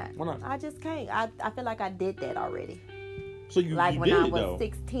 Why not? I just can't. I feel like I did that already. So you Like you when did I it, was though.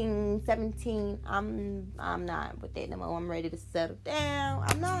 16, 17, I'm not with that no more. I'm ready to settle down.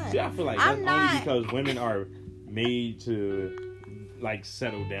 I'm not. See, I feel like that's only because women are made to like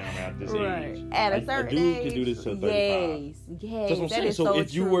settle down at this age. At a Like, certain dude age. can do this till 35. Yes. That's what I'm That saying. is So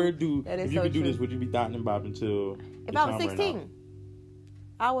if you true. were to do, That is if you so could do true. this, would you be thotting and bopping until? If I was 16,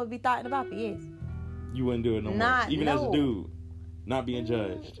 I would be thotting about it, yes. You wouldn't do it no more. Even as a dude, not being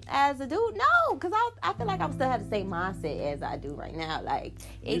judged. As a dude, no, because I feel like I still have the same mindset as I do right now. Like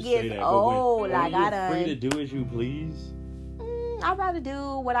it You say gets that, old. when Like I you're done. free to do as you please. I'd rather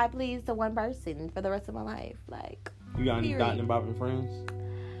do what I please to one person for the rest of my life. Like You got any period. thotting and bopping friends?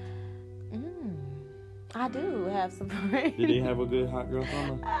 I do have some friends. Did they have a good hot girl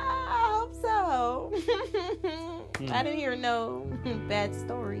summer? I hope so. I didn't hear no bad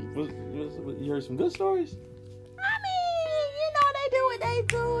stories. You heard some good stories? I mean, you know, they do what they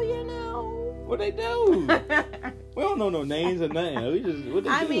do, you know. What they do? We don't know no names or nothing. We just what they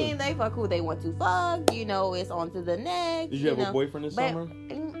do. I mean, they fuck who they want to fuck. You know, it's on to the next. Did you have know. a boyfriend this summer?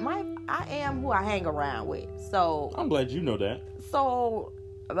 I am who I hang around with. So I'm glad you know that. So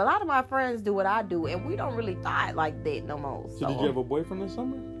a lot of my friends do what I do, and we don't really thought like that no more. So did you have a boyfriend this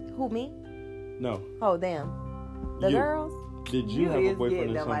summer? Who, me? No. Oh, them. The You. girls? Did you have a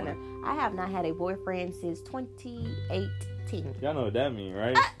boyfriend this them, summer? I have not had a boyfriend since 2018. Y'all know what that mean,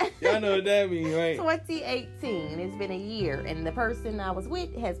 right? Y'all know what that mean, right? 2018. It's been a year, and the person I was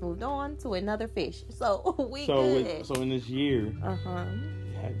with has moved on to another fish. So we good. So in this year, Uh-huh.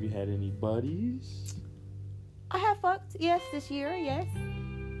 have you had any buddies? I have fucked, yes, this year, yes.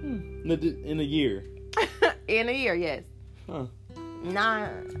 In a year? In a year, yes. Huh. Nah,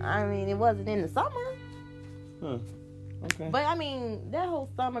 I mean, it wasn't in the summer. Huh. Okay. But, I mean, that whole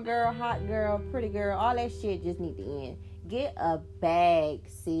summer girl, hot girl, pretty girl, all that shit just need to end. Get a bag,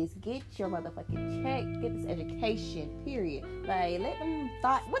 sis. Get your motherfucking check. Get this education, period. Like, let them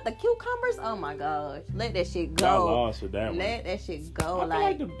thought, what, the cucumbers? Oh, my gosh. Let that shit go. Y'all lost with that one. Let that shit go. I feel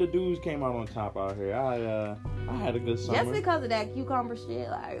like the dudes came out on top out here. I had a good summer. Just because of that cucumber shit,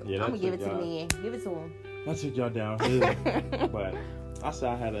 like, Yeah, I'm going to give it to y'all. the man. Give it to him. I took y'all down. But I said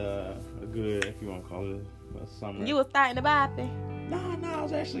I had a good, if you want to call it, a summer. You was starting to bop it. Nah, I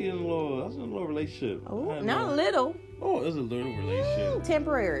was actually in a little relationship. Oh, not a little. Oh, it was a little relationship.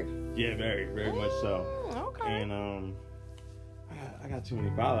 Temporary. Yeah, very, very much so. Okay. And I got too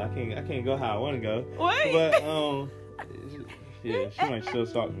many followers. I can't go how I want to go. Wait. But yeah, she might still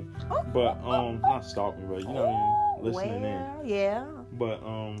stalk me. But not stalk me, but you know what I mean, listening in. Yeah. But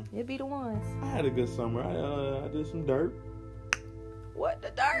It'd be the ones. I had a good summer. I did some dirt. What the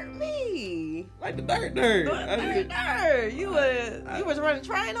dirt mean? Like the dirt. Dirt. You was running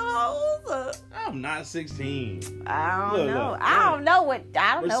train holes? I'm not 16. I don't know. Look, I don't know what this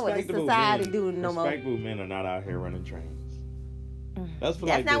Respectable society men, do no more. Respectable men are not out here running trains. That's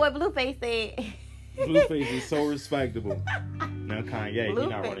Not what Blueface said. Blueface is so respectable. Now Kanye, he's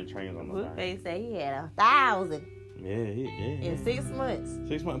not running trains on the line. Blueface said he had 1,000 Yeah. in 6 months.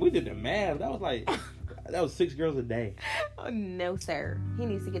 6 months. We did the math. That was 6 girls a day. Oh, no, sir. He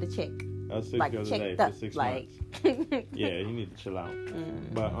needs to get a check. That was 6 Like, girls a day checked for up. 6 Like, months. Yeah, you need to chill out.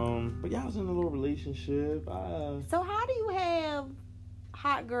 But yeah, I was in a little relationship. So how do you have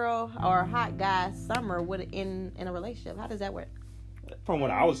hot girl or hot guy summer in a relationship? How does that work? From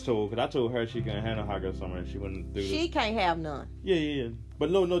what I was told, because I told her she couldn't handle hot girl summer and she wouldn't do this. She can't have none. Yeah.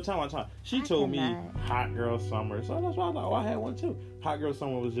 But no, time. She told me cannot. hot girl summer. So that's why I thought, oh, I had one too. Hot girl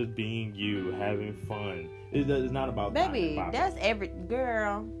summer was just being you, having fun. It's not about Baby, dying, that's every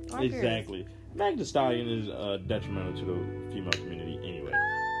girl. Exactly. Meg Thee Stallion is detrimental to the female community anyway.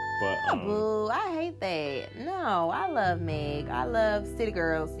 But boo, I hate that. No, I love Meg. I love city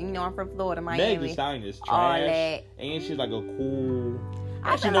girls. You know, I'm from Florida, Miami. Meg Thee Stallion is All trash, that. and she's like a cool.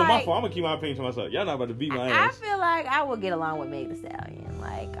 I Actually, feel no, my like- fault. I'm gonna keep my opinion to myself. Y'all not about to beat my I ass. feel like I would get along with Meg Thee Stallion.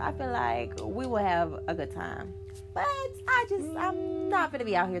 Like, I feel like we would have a good time. But I'm not gonna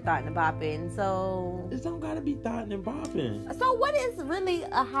be out here thotting and bopping. So It don't gotta be thotting and bopping. So what is really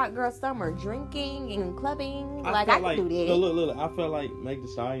a hot girl summer? Drinking and clubbing? I Like, I feel can do that. Look. I feel like Meg Thee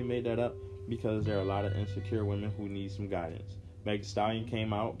Stallion made that up because there are a lot of insecure women who need some guidance. Meg Thee Stallion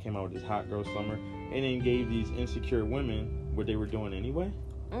came out with this hot girl summer, and then gave these insecure women what they were doing anyway.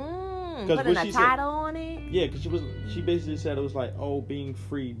 Putting a title on it? Yeah, because she basically said it was like, oh, being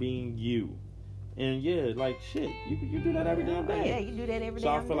free, being you. And yeah, like shit, you do that every damn day. Yeah, you do that every day. So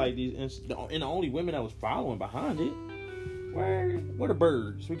I feel like and the only women that was following behind it were the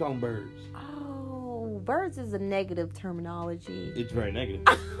birds. We call them birds. Oh, birds is a negative terminology. It's very negative.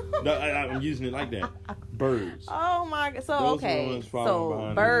 No, I'm using it like that. Birds. Oh my god. So Those okay. ones following So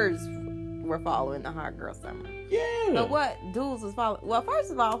behind birds were following the hot girl summer. Yeah. But what dudes was following? Well, first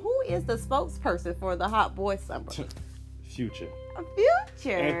of all, who is the spokesperson for the hot boy summer? Future.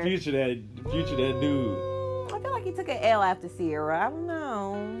 Future. And Future that dude. I feel like he took an L after Sierra. I don't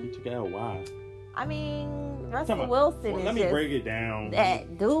know. He took out why? I mean, Russell Well, Wilson is let me just break it down.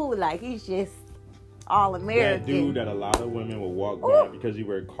 that dude. Like, he's just all American. That dude that a lot of women will walk by because he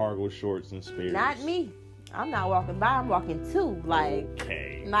wear cargo shorts and Sperry's. Not me. I'm not walking by. I'm walking to. Like,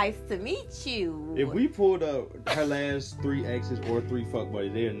 okay. Nice to meet you. If we pulled up her last 3 exes or 3 fuck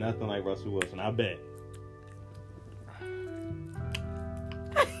buddies, they are nothing like Russell Wilson. I bet.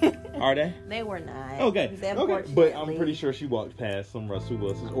 Are they? They were not. Okay. But I'm Unfortunately. pretty sure she walked past some Russell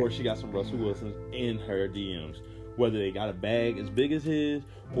Wilsons, or she got some Russell Wilsons in her DMs. Whether they got a bag as big as his,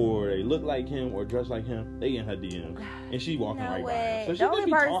 or they look like him, or dress like him, they in her DMs, and she walking right by him. So she just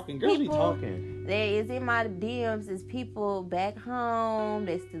be talking. Girls be talking. That is in my DMs is people back home.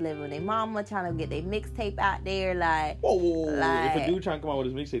 They still live with their mama, trying to get their mixtape out there. Like, Whoa. Like, If a dude trying to come out with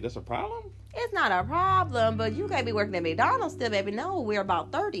his mixtape, that's a problem? it's not a problem, but you can't be working at McDonald's still, baby. No, we're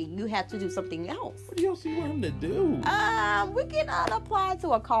about 30. You have to do something else. What do y'all see him to do? We can apply to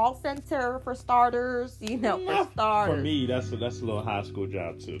a call center for starters. For starters. For me, that's a little high school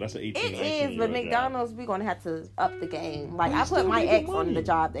job too. That's an 18, It 19 is, but year McDonald's, we're gonna have to up the game. Like, But I he's put still my making ex on money. the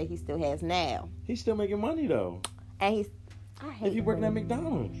job that he still has now, He's still making money though. and I hate If you working at him.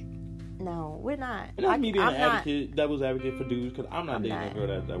 McDonald's. No, we're not. And that's me being I'm an not. advocate, devil's advocate for dudes, because I'm not I'm dating not. a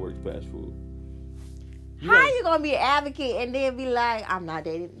girl that works fast food. How you gonna be an advocate and then be like, I'm not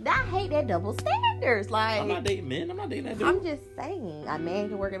dating? I hate that double standards. Like, I'm not dating men. I'm not dating that dude. I'm just saying, a man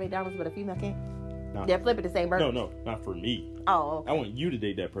can work at McDonald's, but a female can't. Nah. They're flipping the same burger. No, not for me. Oh, okay. I want you to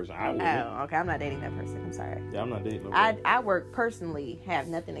date that person. I wouldn't. Oh, okay. I'm not dating that person. I'm sorry. Yeah, I'm not dating no I work personally, have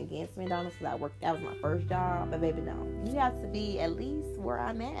nothing against McDonald's because that was my first job. But baby, no. You have to be at least where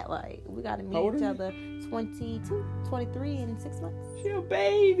I'm at. Like, we got to How meet old each are you? other 22, 23 in 6 months. She a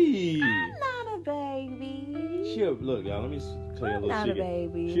baby. I'm not a baby. Look, y'all, let me tell you a I'm little not secret. a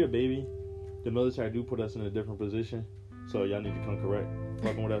baby. She a baby. The military do put us in a different position, so y'all need to come correct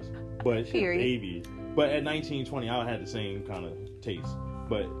fucking with us. But she Period. a baby. But at 19, 20, I had the same kind of taste.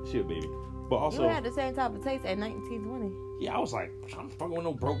 But she a baby. But also, You had the same type of taste at 19, 20. yeah, I was like, I'm fucking with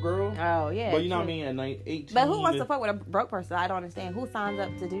no broke girl. Oh, yeah. But you know what I true. mean? At 18. But who wants to fuck with a broke person? I don't understand. Who signs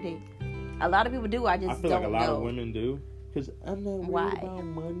up to do that? A lot of people do. I just I feel don't like a lot know. of women do. Because I'm not worried Why? about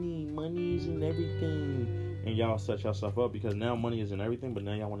money. Money's and everything. And y'all set yourself up because now money isn't everything, but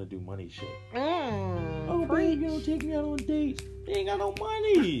now y'all want to do money shit. Oh, Preach. baby, you don't take me out on dates. They ain't got no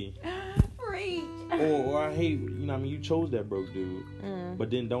money. Preach. or I hate, you know what I mean? You chose that broke dude. Mm. But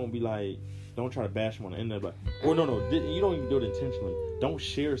then don't be like, don't try to bash him on the end of it. Or no, you don't even do it intentionally. Don't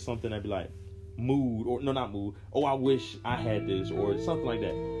share something that be like, mood, or no, not mood. Oh, I wish I had this, or something like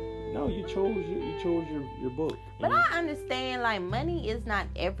that. No, you chose your book. But I understand, like, money is not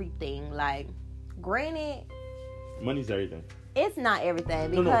everything. Like, granted, Money's everything. it's not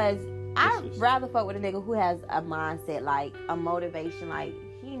everything No. because I'd It's- rather fuck with a nigga who has a mindset, like a motivation. Like,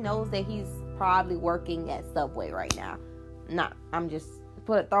 he knows that he's probably working at Subway right now. I'm just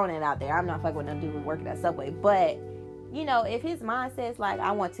throwing it out there. I'm not fucking with no dude working at Subway. But, you know, if his mindset's like,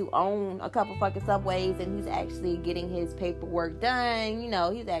 I want to own a couple fucking Subways, and he's actually getting his paperwork done, you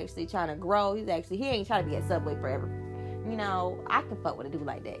know, he's actually trying to grow. He ain't trying to be at Subway forever. You know, I can fuck with a dude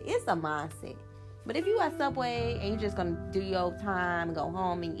like that. It's a mindset. But if you at Subway and you're just gonna do your time and go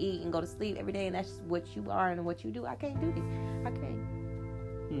home and eat and go to sleep every day, and that's what you are and what you do, I can't do that. I can't.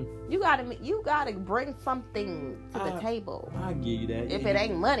 You gotta bring something to the table. I give you that. If it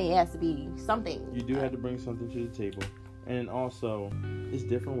ain't money, it has to be something. You do have to bring something to the table. And also, it's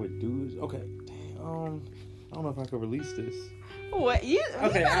different with dudes. Okay, damn. I don't know if I could release this. What you?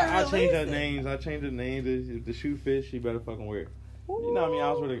 Okay, I'll change the names. I'll change the names. If the shoe fits, she better fucking wear it. You know what I mean?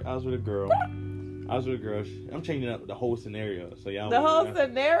 I was with a girl. I'm changing up the whole scenario. So y'all. The whole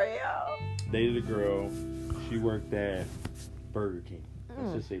scenario. Dated a girl. She worked at Burger King.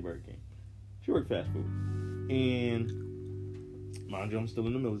 Let's just say Burger King. She worked fast food. And mind you, I'm still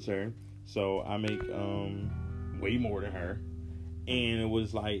in the military, so I make way more than her. And it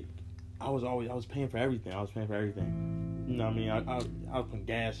was like I was paying for everything. You know what I mean? I was putting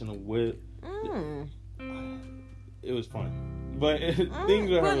gas in the whip. It was fun. But things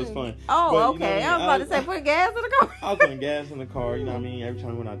with her was fun. Oh, but, okay. You know I was about to say, put gas in the car. I was putting gas in the car. You know what I mean? Every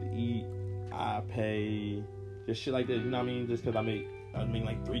time we went out to eat, I pay just shit like that. You know what I mean? Just because I make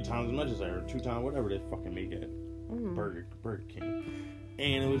like 3 times as much as her, 2 times, whatever they fucking make at Burger King.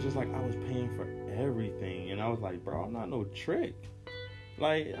 And it was just like I was paying for everything, and I was like, bro, I'm not no trick.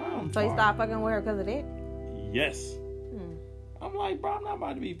 Like, so you stopped fucking with her because of that? Yes. I'm like, bro, I'm not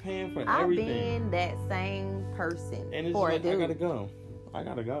about to be paying for everything. I've been that same person and it's for like, a dude. I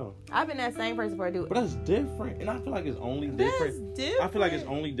gotta go. I've been that same person for a dude. But that's different, and I feel like it's only different. I feel like it's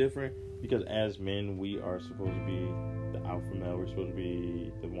only different because as men, we are supposed to be the alpha male. We're supposed to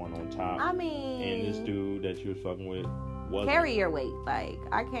be the one on top. I mean, and this dude that you was fucking with wasn't. Carry your weight. Like,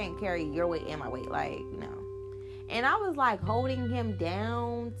 I can't carry your weight and my weight. Like, no. And I was like holding him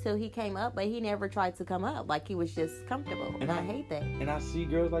down till he came up, but he never tried to come up. Like, he was just comfortable. And I hate that. And I see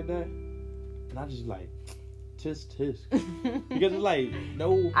girls like that, and I just like, tisk. Because it's like,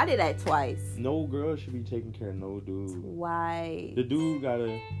 no. I did that twice. No girl should be taking care of no dude. Why? The dude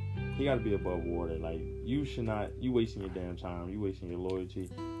gotta be above water. Like, you should not, you wasting your damn time. You wasting your loyalty.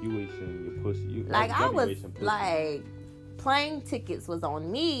 You wasting your pussy. I was like, plane tickets was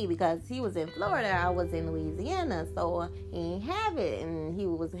on me because he was in Florida, I was in Louisiana, so he didn't have it, and he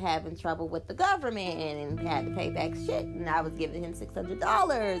was having trouble with the government and had to pay back shit, and I was giving him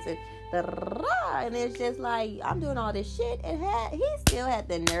 $600 and it's just like, I'm doing all this shit, and he still had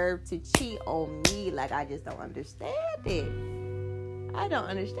the nerve to cheat on me. Like, I just don't understand it. I don't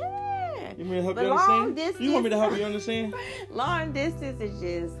understand. You want me to help you understand? You want me to help you understand? Long distance is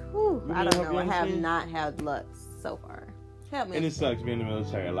just, I don't know. I have not had luck so far. Help me. And it sucks being in the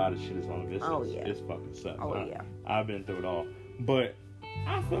military. A lot of shit is long distance. Oh, yeah. It fucking sucks. Yeah. I've been through it all. But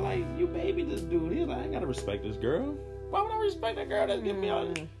I feel like you baby this dude. He's like, I gotta respect this girl. Why would I respect that girl that's giving me all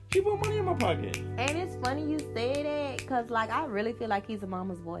this? She put money in my pocket. And it's funny you say that, because, like, I really feel like he's a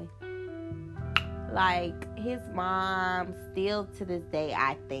mama's boy. Like, his mom still to this day,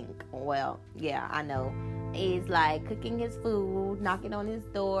 I think, well, yeah, I know, is like cooking his food, knocking on his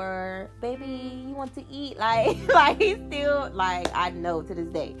door, baby, you want to eat? Like he's still, like, I know to this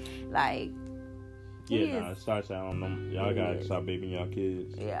day, like, it starts out on them. Y'all gotta stop babying y'all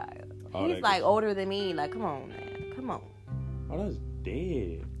kids. Yeah, he's like older than me. Like, come on, man, come on. Oh, that's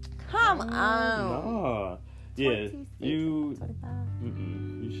dead. Come on. Nah. Yeah, you. 25.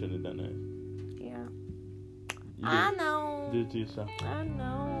 You shouldn't have done that. I know. Did it to yourself. I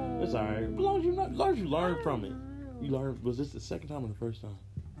know. It's alright. As long as you learn from it. You learned. Was this the second time or the first time?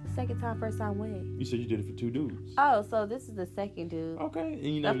 Second time, first time when? You said you did it for 2 dudes. Oh, so this is the second dude. Okay. And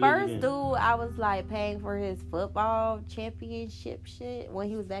you never the first dude, I was like paying for his football championship shit when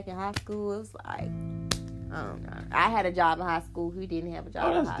he was back in high school. It was like, I don't know. I had a job in high school. He didn't have a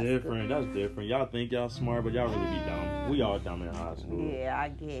job in high school. That's different. Y'all think y'all smart, but y'all really be dumb. We all dumb in high school. Yeah, I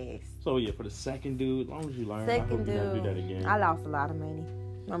guess. So yeah, for the second dude, as long as you learn, I hope you never do that again. I lost a lot of money.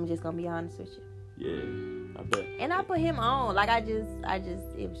 I'm just gonna be honest with you. Yeah, I bet. And I put him on. Like, it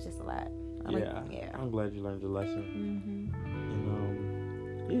was just a lot. I'm glad you learned your lesson.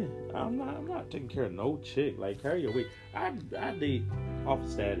 And I'm not taking care of no chick. Like, carry your weight. I date off of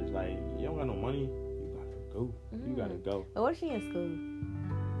status. Like, you don't got no money, you gotta go. You gotta go. But what is she in school?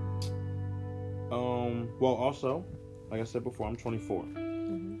 Well, also, like I said before, I'm 24.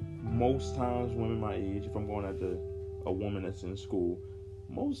 Most times, women my age, if I'm going after a woman that's in school,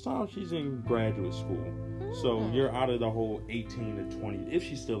 most times she's in graduate school. So you're out of the whole 18 to 20, if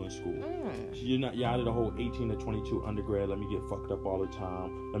she's still in school. You're out of the whole 18 to 22 undergrad. Let me get fucked up all the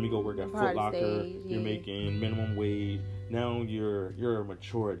time. Let me go work at Foot Locker. You're making minimum wage. Now you're a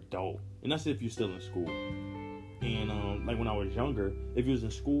mature adult, and that's if you're still in school. And like when I was younger, if you was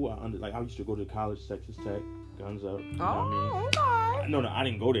in school, I used to go to college, Texas Tech, guns up. You know what I mean? Okay. No, I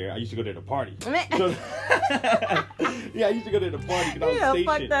didn't go there. I used to go there to party. So, yeah, I used to go there to party because I was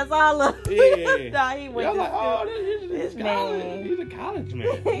stationed. Fuck us all up. Yeah. Nah, he went I was like, oh, this college. He's a college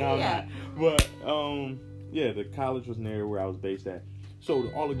man. No, yeah. But, yeah, the college was near where I was based at.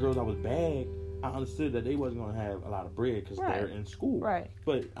 So all the girls I was bagged, I understood that they wasn't gonna have a lot of bread because they're in school. Right.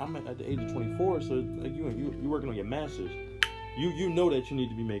 But I'm at the age of 24, so like you working on your masters. You know that you need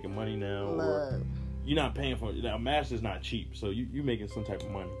to be making money now, or you're not paying for it. Now, master's not cheap, so you making some type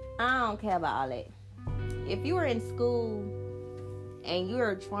of money. I don't care about all that. If you were in school and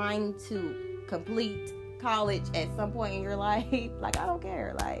you're trying to complete college at some point in your life, like, I don't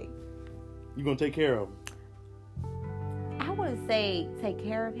care. Like, you're gonna take care of him. I wouldn't say take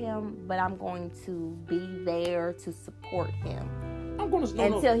care of him, but I'm going to be there to support him.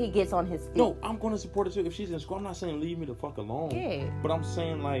 Until he gets on his feet. No, I'm going to support her too. If she's in school, I'm not saying leave me the fuck alone. Yeah. But I'm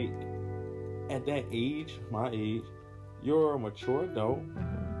saying, like, at that age, my age, you're a mature adult.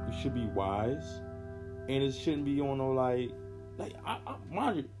 Mm-hmm. You should be wise. And it shouldn't be on no, like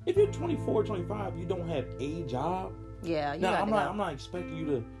mind you, if you're 24, 25, you don't have a job. Yeah, I'm not expecting you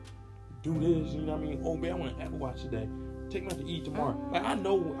to do this, you know what I mean? Oh, man, I want an Apple Watch today. Take me out to eat tomorrow. Like, I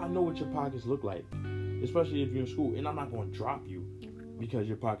know what your pockets look like. Especially if you're in school. And I'm not going to drop you because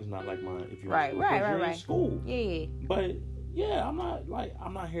your pocket's not like mine if you're in school. You're in school. Yeah. But, yeah, I'm not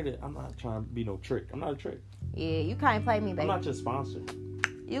trying to be no trick. I'm not a trick. Yeah, you can't play me, baby. I'm not your sponsor.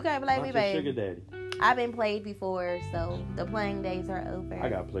 You can't play me, baby. Sugar daddy. I've been played before, so the playing days are over. I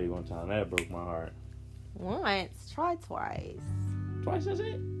got played one time. That broke my heart. Once. Try twice. Twice, that's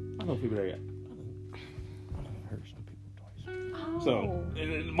it? I know people that got... I done hurt some people twice. Oh. So,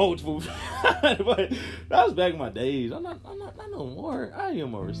 multiple... but that was back in my days. I'm not no more. I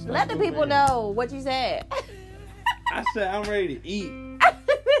am more respectful. Let the people know what you said. I said I'm ready to eat.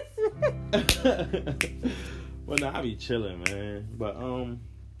 Well, no, I be chilling, man.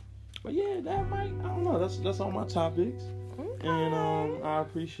 But yeah, that might, I don't know. That's all my topics. Okay. And I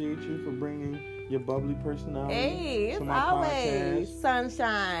appreciate you for bringing your bubbly personality to my always podcast.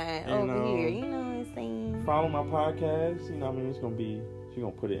 Sunshine and, over here. You know what I'm saying? Follow my podcast. You know what I mean? It's going to be, she's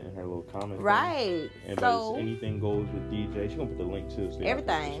going to put it in her little comment. Right. And so, anything goes with DJ. She's going to put the link too. So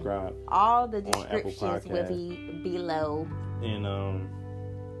everything. Subscribe. All the descriptions will be below. And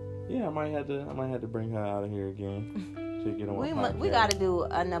yeah, I might have to bring her out of here again. We got to do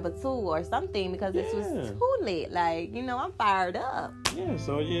a number 2 or something because this was too lit. Like, you know, I'm fired up. Yeah,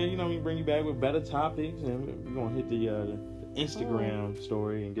 so yeah, you know, we bring you back with better topics, and we're gonna hit the Instagram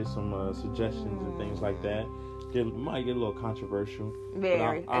story and get some suggestions and things like that. Might get a little controversial.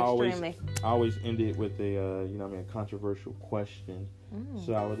 Very, extremely. I always end it with a a controversial question.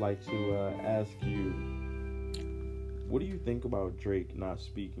 So I would like to ask you, what do you think about Drake not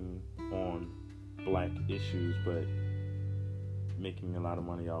speaking on black issues, but making a lot of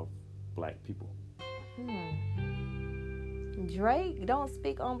money off black people? Drake don't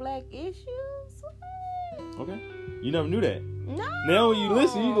speak on black issues? Okay. You never knew that. No. Now when you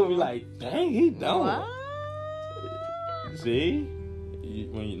listen, you're going to be like, dang, he don't. What? See?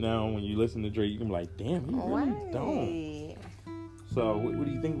 When you listen to Drake, you can be like, damn, he really don't. So, what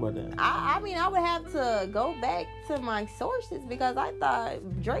do you think about that? I mean, I would have to go back to my sources because I thought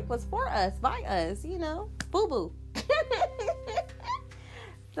Drake was for us, by us, you know? Boo-boo.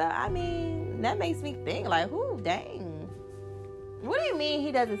 So, I mean, that makes me think, like, dang. What do you mean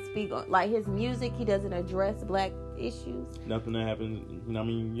he doesn't speak on, like, his music, he doesn't address black issues? Nothing that happens, you know, I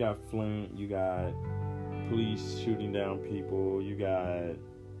mean, you got Flint, you got police shooting down people, you got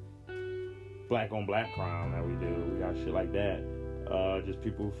black on black crime that we do, we got shit like that. Just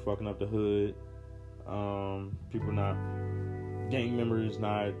people fucking up the hood, people not, gang members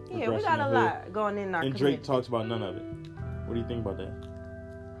not addressing the hood. We got a lot going in our And community. Drake talks about none of it. What do you think about that?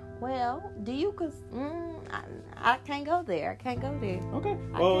 Well, I can't go there. Okay.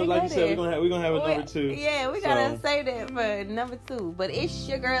 Well, like you said, we're gonna have a number 2. Yeah, we gotta say that for number 2. But it's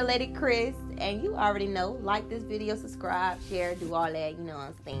your girl, Lady Chris, and you already know. Like this video, subscribe, share, do all that. You know what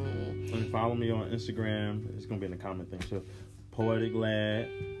I'm saying? And follow me on Instagram. It's gonna be in the comment thing. So, Poetic Lad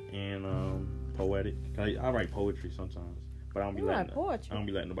and Poetic. I write poetry sometimes, but I don't be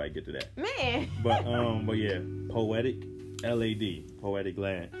letting nobody get to that. Man. But yeah, Poetic LAD, Poetic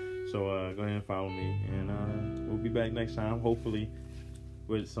Lad. So go ahead and follow me, and we'll be back next time, hopefully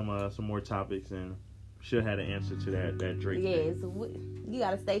with some more topics, and should have an answer to that Drake. Yes, you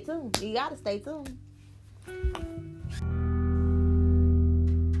gotta stay tuned.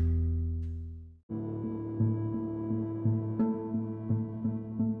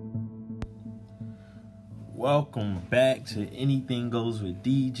 Welcome back to Anything Goes with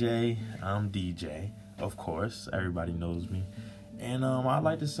DJ. I'm DJ, of course. Everybody knows me. And I'd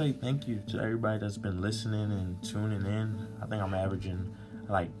like to say thank you to everybody that's been listening and tuning in. I think I'm averaging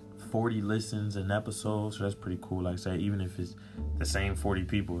like 40 listens an episode, so that's pretty cool. Like I said, even if it's the same 40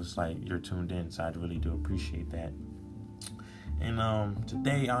 people, it's like you're tuned in, so I really do appreciate that. And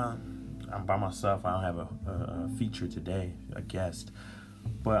today I I'm by myself. I don't have a feature today, a guest.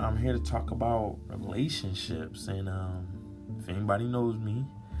 But I'm here to talk about relationships. And if anybody knows me,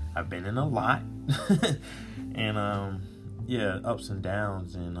 I've been in a lot. And ups and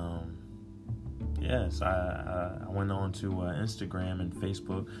downs. And yes, I went on to Instagram and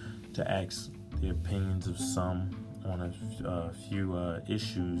Facebook to ask the opinions of some on a few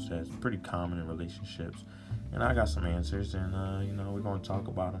issues that's pretty common in relationships. And I got some answers, and we're going to talk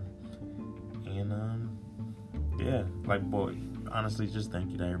about them. And boy, honestly, just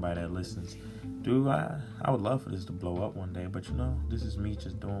thank you to everybody that listens. Dude, I would love for this to blow up one day, but this is me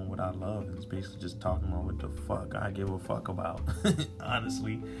just doing what I love, and it's basically just talking about what the fuck I give a fuck about,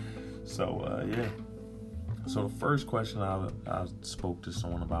 honestly. So, So the first question I spoke to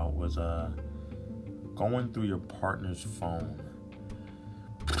someone about was going through your partner's phone.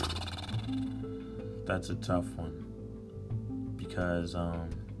 That's a tough one, because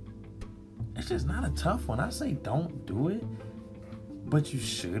it's just not a tough one. I say don't do it, but you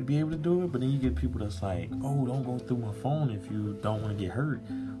should be able to do it. But then you get people that's like, oh, don't go through my phone if you don't want to get hurt.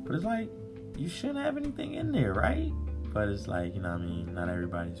 But it's like, you shouldn't have anything in there, right? But it's like, not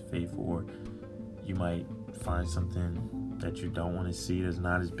everybody's faithful, or you might find something that you don't want to see that's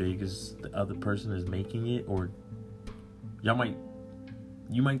not as big as the other person is making it, or you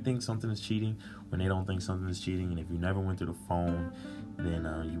might think something is cheating when they don't think something is cheating. And if you never went through the phone, then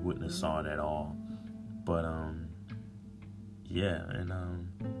you wouldn't have saw it at all. But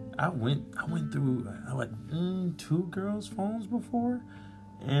I went through 2 girls' phones before,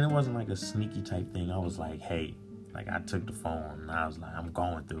 and it wasn't like a sneaky type thing. I was like, hey, I took the phone and I was like, I'm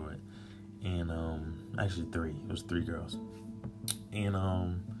going through it. And actually 3. It was 3 girls. And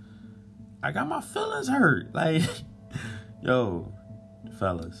I got my feelings hurt. Like, yo,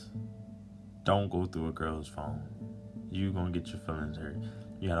 fellas, don't go through a girl's phone. You gonna get your feelings hurt.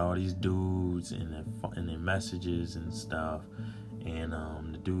 You got all these dudes in their messages and stuff, and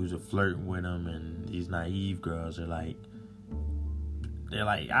the dudes are flirting with them, and these naive girls are like,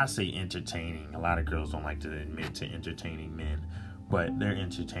 I say entertaining. A lot of girls don't like to admit to entertaining men, but they're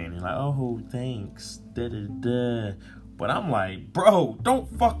entertaining. Like, oh, thanks, da-da-da. But I'm like, bro, don't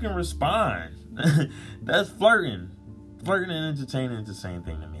fucking respond. That's flirting. Flirting and entertaining is the same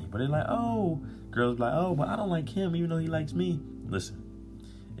thing to me. But they're like, oh, girls like, oh, but I don't like him even though he likes me. Listen,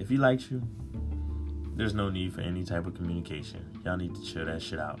 if he likes you, there's no need for any type of communication. Y'all need to chill that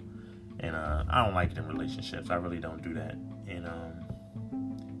shit out. And I don't like it in relationships. I really don't do that. And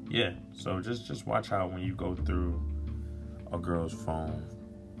so just watch out when you go through a girl's phone.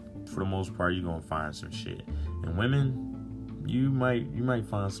 For the most part, you're gonna find some shit. And women, you might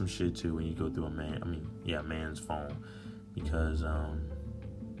find some shit too when you go through a man's phone. Because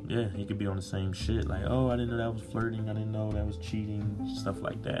he could be on the same shit. Like, oh, I didn't know that was flirting. I didn't know that was cheating. Stuff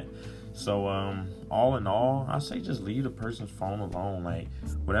like that. So, all in all, I say just leave the person's phone alone. Like,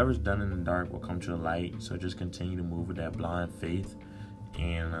 whatever's done in the dark will come to the light. So just continue to move with that blind faith.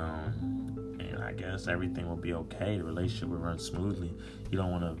 And I guess everything will be okay. The relationship will run smoothly. You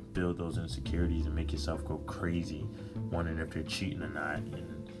don't want to build those insecurities and make yourself go crazy, wondering if they're cheating or not.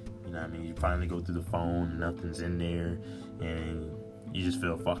 And you finally go through the phone, nothing's in there, and you just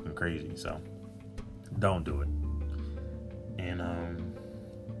feel fucking crazy. So don't do it. And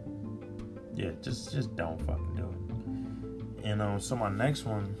just don't fucking do it. And so my next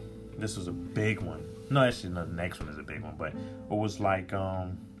one, this was a big one. No, actually, the next one is a big one, but it was like,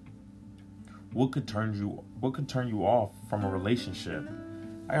 what could turn you off from a relationship?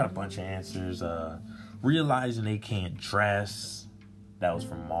 I got a bunch of answers. Realizing they can't dress. That was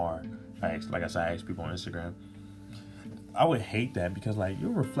from Mar. I asked people on Instagram. I would hate that because, you're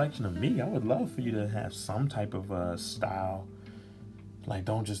a reflection of me. I would love for you to have some type of style. Like,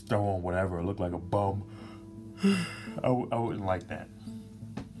 don't just throw on whatever, look like a bum. I wouldn't like that.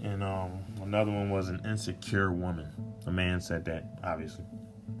 And another one was an insecure woman. A man said that, obviously.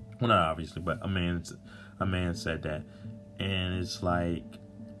 Well, not obviously, but a man said that. And it's like,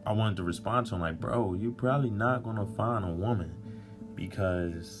 I wanted to respond to him like, bro, you're probably not going to find a woman.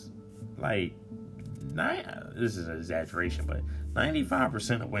 Because, this is an exaggeration, but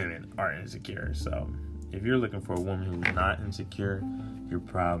 95% of women are insecure. So, if you're looking for a woman who's not insecure, you're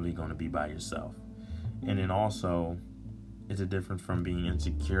probably going to be by yourself. And then also, it's a difference from being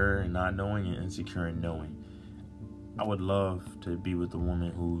insecure and not knowing and insecure and knowing. I would love to be with a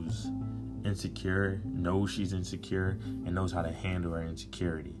woman who's insecure, knows she's insecure, and knows how to handle her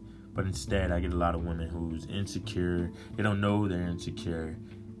insecurity. But instead, I get a lot of women who's insecure. They don't know they're insecure,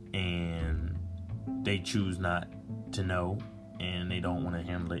 and they choose not to know, and they don't want to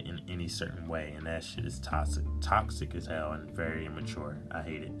handle it in any certain way, and that shit is toxic as hell and very immature. I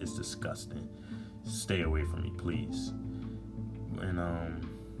hate it. It's disgusting. Stay away from me, please. And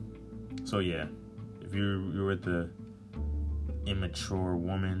so yeah, if you're with the immature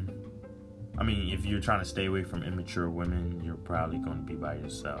woman, I mean, if you're trying to stay away from immature women, you're probably going to be by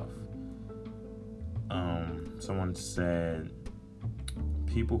yourself. Someone said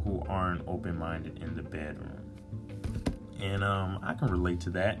people who aren't open-minded in the bedroom. And I can relate to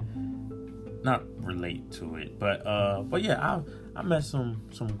that. Not relate to it, but yeah, I met some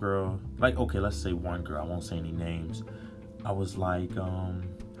girl. Like, okay, let's say one girl. I won't say any names. I was like,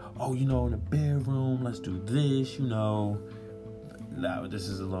 oh, in the bedroom, let's do this. Now, this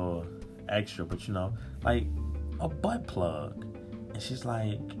is a little extra, but like a butt plug. And she's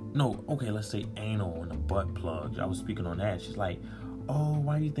like, no, okay, let's say anal and a butt plug. I was speaking on that. She's like, oh,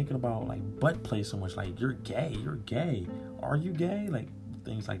 why are you thinking about like butt play so much? Like, you're gay. Are you gay? Like,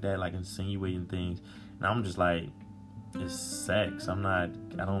 things like that, like insinuating things. And I'm just like, it's sex. I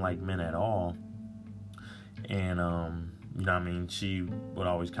don't like men at all. And you know what I mean? She would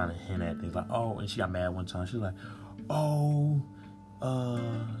always kind of hint at things like, oh, and she got mad one time. She was like, oh,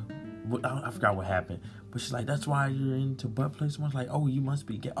 I forgot what happened. But she's like, that's why you're into butt play so much? Like, oh, you must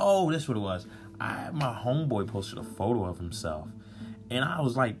be gay. Oh, that's what it was. My homeboy posted a photo of himself. And I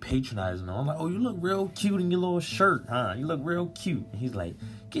was like patronizing him. I'm like, oh, you look real cute in your little shirt, huh? You look real cute. And he's like,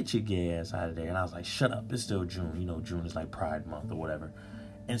 get your gay ass out of there. And I was like, shut up. It's still June. June is like Pride Month or whatever.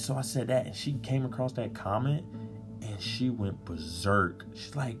 And so I said that, and she came across that comment, and she went berserk.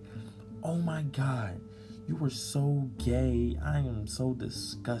 She's like, oh my God, you were so gay. I am so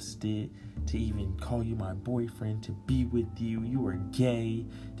disgusted to even call you my boyfriend, to be with you. You are gay.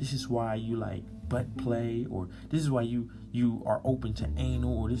 This is why you like butt play, or this is why you are open to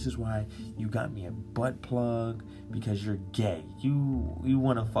anal, or this is why you got me a butt plug, because you're gay. You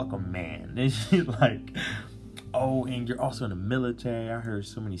want to fuck a man. And she's like, oh, and you're also in the military. I heard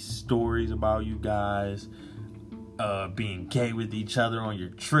so many stories about you guys being gay with each other on your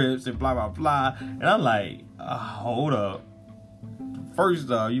trips and blah blah blah. And I'm like, hold up. First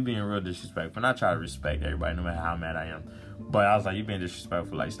off, you being real disrespectful. And I try to respect everybody no matter how mad I am. But I was like, you being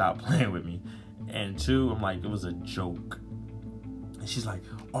disrespectful. Like, stop playing with me. And two, I'm like, it was a joke. And she's like,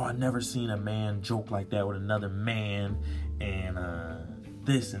 oh, I never seen a man joke like that with another man. And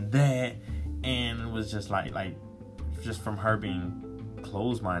this and that. And it was just like just from her being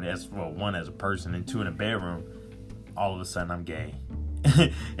closed-minded, as well, one, as a person, and two, in a bedroom, all of a sudden I'm gay.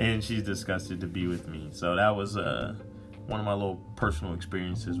 And she's disgusted to be with me. So that was one of my little personal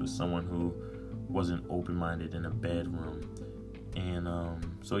experiences with someone who wasn't open-minded in a bedroom. And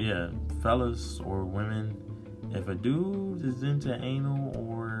so yeah, fellas or women, if a dude is into anal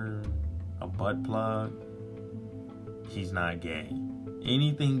or a butt plug, he's not gay.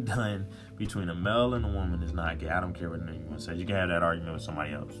 Anything done between a male and a woman is not gay. I don't care what anyone says. You can have that argument with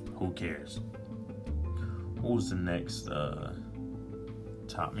somebody else. Who cares? What was the next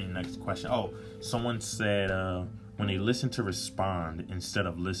next question? Oh, someone said when they listen to respond instead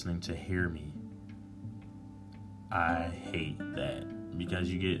of listening to hear me. I hate that, because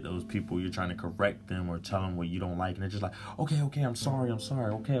you get those people, you're trying to correct them or tell them what you don't like, and they're just like, okay, I'm sorry,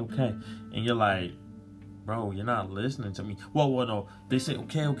 okay. And you're like, bro, you're not listening to me. Well, no, they say,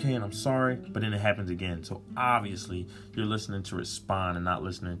 okay, and I'm sorry, but then it happens again. So obviously, you're listening to respond and not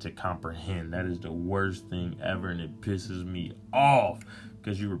listening to comprehend. That is the worst thing ever, and it pisses me off,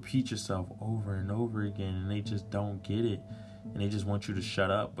 because you repeat yourself over and over again, and they just don't get it, and they just want you to shut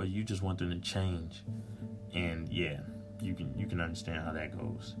up, but you just want them to change. And yeah, you can understand how that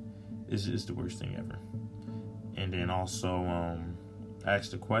goes. It's the worst thing ever. And then also,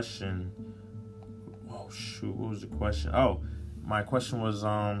 asked the question. Oh shoot, what was the question? Oh, my question was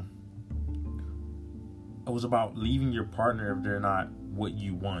it was about leaving your partner if they're not what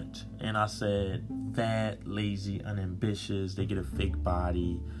you want. And I said fat, lazy, unambitious, they get a fake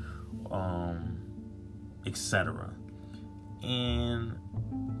body, etc. And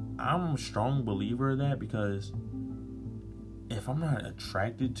I'm a strong believer of that, because if I'm not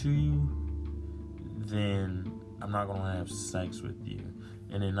attracted to you, then I'm not going to have sex with you.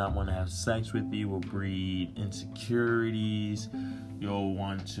 And then not want to have sex with you will breed insecurities. You'll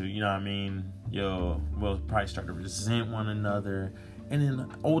want to, we'll probably start to resent one another. And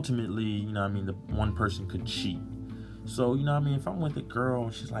then ultimately, the one person could cheat. So, if I'm with a girl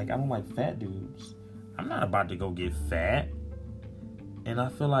and she's like, I don't like fat dudes, I'm not about to go get fat. And I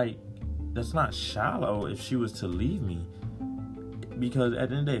feel like that's not shallow if she was to leave me. Because at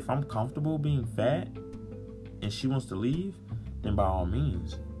the end of the day, if I'm comfortable being fat and she wants to leave, then by all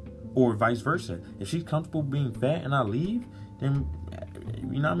means. Or vice versa. If she's comfortable being fat and I leave, then,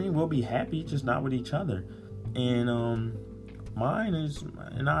 you know what I mean, we'll be happy, just not with each other. And mine is,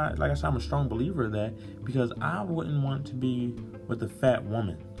 and I, like I said, I'm a strong believer of that, because I wouldn't want to be with a fat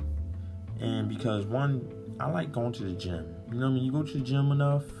woman. And because, one, I like going to the gym. You know what I mean? You go to the gym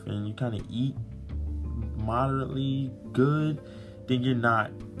enough and you kind of eat moderately good, then you're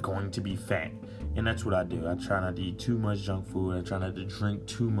not going to be fat. And that's what I do. I try not to eat too much junk food. I try not to drink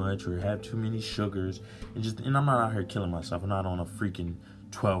too much or have too many sugars. And I'm not out here killing myself. I'm not on a freaking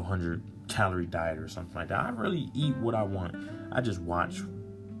 1,200 calorie diet or something like that. I really eat what I want. I just watch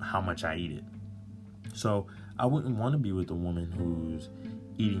how much I eat it. So I wouldn't want to be with a woman who's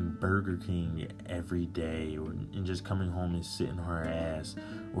eating Burger King every day, and just coming home and sitting her ass,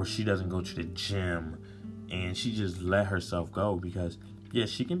 or she doesn't go to the gym and she just let herself go, because yeah,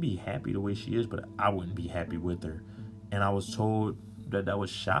 she can be happy the way she is, but I wouldn't be happy with her. And I was told that was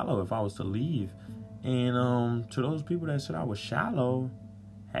shallow if I was to leave. And to those people that said I was shallow,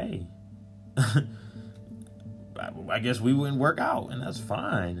 hey, I guess we wouldn't work out, and that's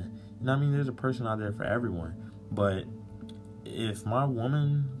fine. You know what I mean? There's a person out there for everyone. But if my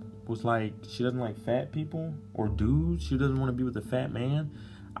woman was like, she doesn't like fat people or dudes, she doesn't want to be with a fat man,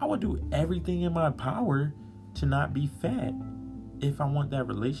 I would do everything in my power to not be fat if I want that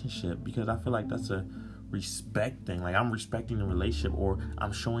relationship, because I feel like that's a respect thing. Like, I'm respecting the relationship, or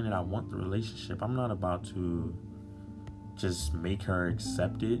I'm showing that I want the relationship. I'm not about to just make her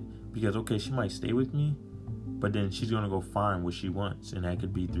accept it, because okay, she might stay with me, but then she's gonna go find what she wants, and that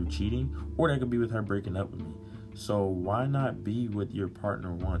could be through cheating, or that could be with her breaking up with me. So why not be with your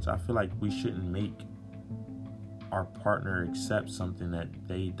partner once? I feel like we shouldn't make our partner accept something that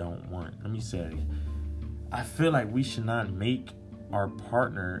they don't want. Let me say it again. I feel like we should not make our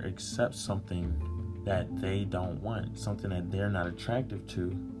partner accept something that they don't want, something that they're not attracted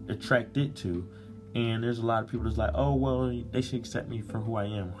to. And there's a lot of people that's like, oh, well, they should accept me for who I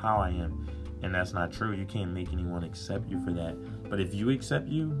am, how I am. And that's not true. You can't make anyone accept you for that. But if you accept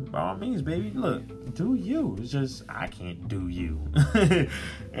you, by all means, baby, look, do you. It's just, I can't do you.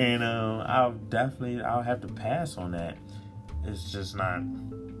 And I'll have to pass on that. It's just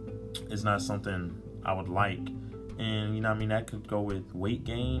it's not something I would like. And, you know what I mean, that could go with weight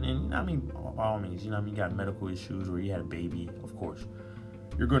gain. And, you know what I mean, by all means, you know what I mean, you got medical issues or you had a baby, of course.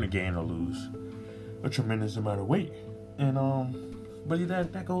 You're going to gain or lose a tremendous amount of weight. And, but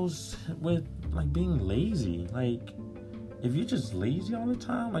that goes with, like, being lazy. Like, if you're just lazy all the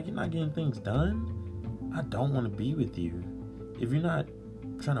time, like, you're not getting things done, I don't want to be with you. If you're not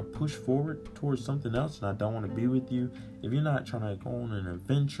trying to push forward towards something else, and I don't want to be with you. If you're not trying to go on an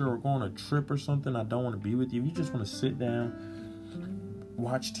adventure or go on a trip or something, I don't want to be with you. If you just want to sit down,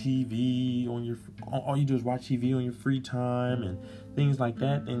 watch TV all you do is watch TV on your free time and things like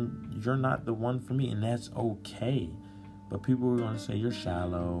that, then you're not the one for me, and that's okay. But people are going to say you're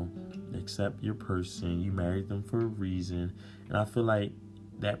shallow, accept your person, you married them for a reason, and I feel like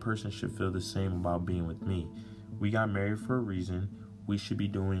that person should feel the same about being with me. We got married for a reason. We should be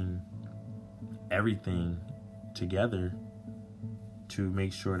doing everything together to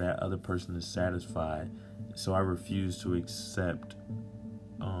make sure that other person is satisfied. So I refuse to accept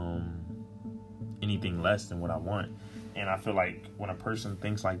anything less than what I want. And I feel like when a person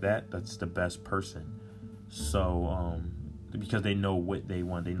thinks like that, that's the best person. So because they know what they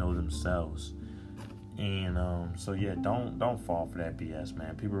want, they know themselves. And so yeah, don't fall for that BS,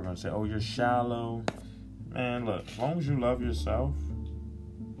 man. People are gonna say, oh, you're shallow. Man, look, as long as you love yourself,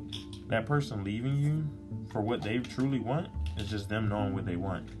 that person leaving you for what they truly want is just them knowing what they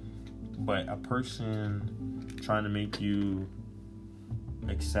want. But a person trying to make you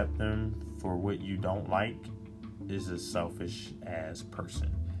accept them for what you don't like is a selfish ass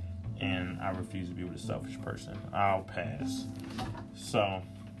person. And I refuse to be with a selfish person. I'll pass. So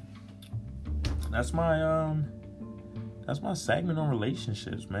that's my segment on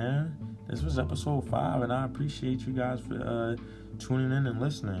relationships, man. This was episode 5, and I appreciate you guys for tuning in and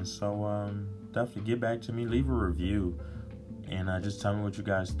listening. So definitely get back to me, leave a review, and just tell me what you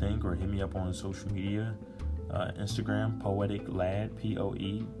guys think, or hit me up on social media, Instagram, Poetic Lad,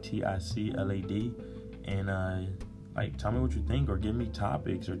 POETICLAD, and like, tell me what you think, or give me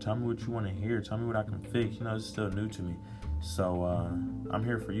topics, or tell me what you want to hear, tell me what I can fix. You know, it's still new to me, so I'm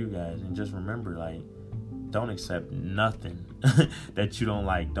here for you guys. And just remember, like, don't accept nothing that you don't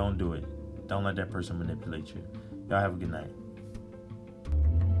like. Don't do it. Don't let that person manipulate you. Y'all have a good night.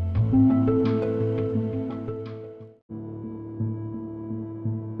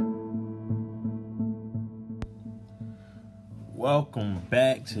 Welcome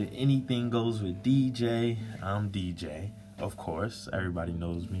back to Anything Goes with DJ. I'm DJ, of course. Everybody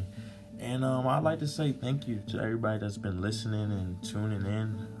knows me. And I'd like to say thank you to everybody that's been listening and tuning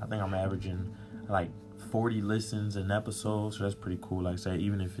in. I think I'm averaging like 40 listens an episode, so that's pretty cool. Like I said,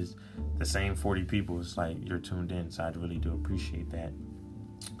 even if it's the same 40 people, it's like you're tuned in, so I really do appreciate that.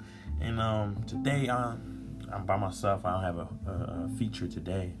 And today I'm by myself. I don't have a feature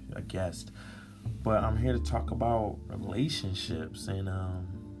today, a guest, but I'm here to talk about relationships. And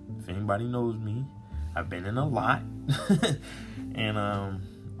if anybody knows me, I've been in a lot. And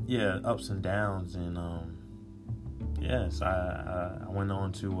yeah, ups and downs. And yes, I went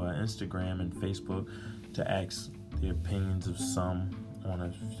on to Instagram and Facebook to ask the opinions of some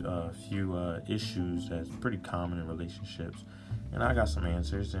on a few issues that's pretty common in relationships, and I got some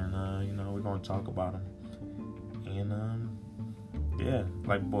answers, and we're gonna talk about them. And yeah,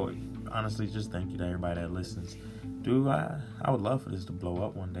 like, boy, honestly, just thank you to everybody that listens. Dude, I would love for this to blow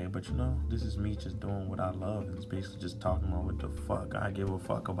up one day, but this is me just doing what I love, and it's basically just talking about what the fuck I give a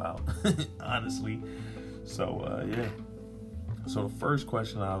fuck about, honestly. So yeah. So the first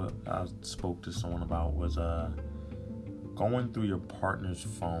question I spoke to someone about was going through your partner's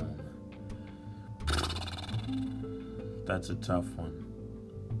phone. That's a tough one,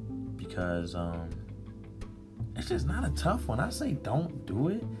 because it's just not a tough one. I say don't do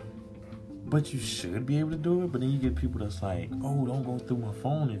it, but you should be able to do it. But then you get people that's like, oh, don't go through my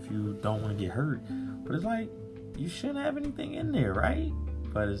phone if you don't want to get hurt. But it's like, you shouldn't have anything in there, right?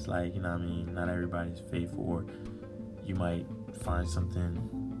 But it's like, not everybody's faithful, or you might find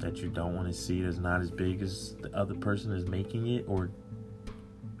something that you don't want to see that's not as big as the other person is making it, or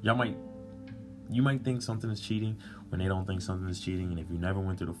you might think something is cheating when they don't think something is cheating. And if you never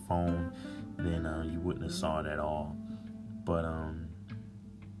went through the phone, then you wouldn't have saw it at all. But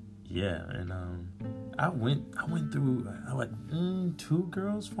yeah, and I went through 2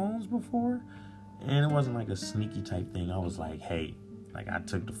 girls' phones before, and it wasn't like a sneaky type thing. I was like, hey, like, I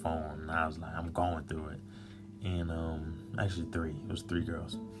took the phone and I was like, I'm going through it. And actually 3. It was 3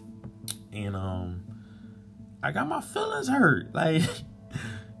 girls. And I got my feelings hurt. Like,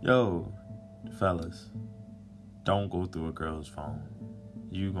 yo, fellas, don't go through a girl's phone.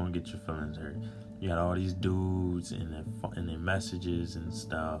 You gonna get your feelings hurt. You got all these dudes in their messages and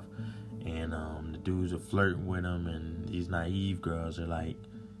stuff, and the dudes are flirting with them, and these naive girls are like,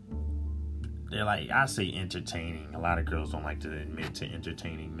 I say entertaining. A lot of girls don't like to admit to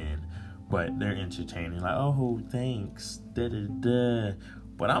entertaining men, but they're entertaining. Like, oh, thanks, da-da-da.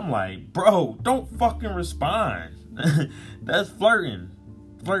 But I'm like, bro, don't fucking respond. That's flirting.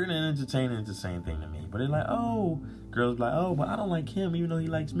 Flirting and entertaining is the same thing to me. But they're like, oh, girls like, oh, but I don't like him even though he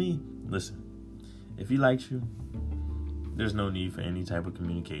likes me. Listen, if he likes you, there's no need for any type of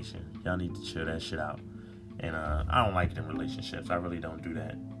communication. Y'all need to chill that shit out. And I don't like it in relationships. I really don't do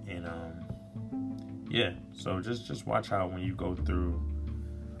that. And yeah, so just watch out when you go through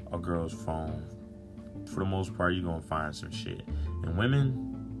a girl's phone. For the most part, you're gonna find some shit. And women,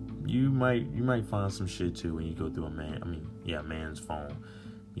 you might find some shit too when you go through a man's phone,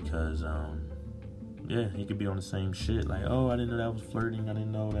 because yeah, he could be on the same shit. Like, oh, I didn't know that was flirting. I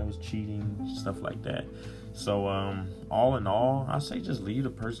didn't know that was cheating. Stuff like that. So all in all, I say just leave the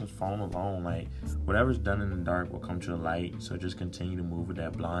person's phone alone. Like, whatever's done in the dark will come to the light. So just continue to move with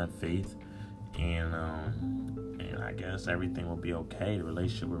that blind faith, and I guess everything will be okay. The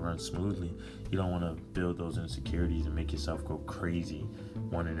relationship will run smoothly. You don't want to build those insecurities and make yourself go crazy,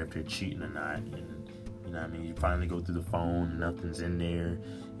 wondering if they're cheating or not. And you finally go through the phone, nothing's in there,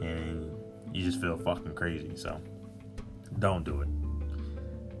 and you just feel fucking crazy. So don't do it.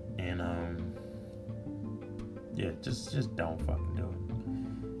 And yeah, just don't fucking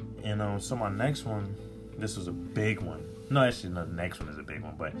do it. And so my next one, this was a big one. No, actually, no, the next one is a big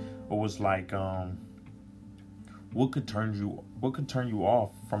one. But it was like, what could turn you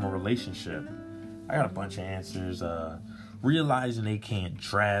off from a relationship? I got a bunch of answers. Realizing they can't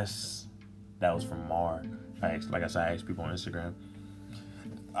dress. That was from Mar. I asked people on Instagram.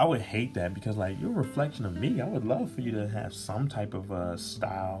 I would hate that, because like, you're a reflection of me. I would love for you to have some type of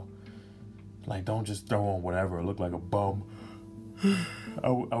style. Like, don't just throw on whatever, look like a bum. I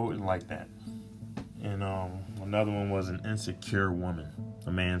wouldn't like that. And another one was an insecure woman.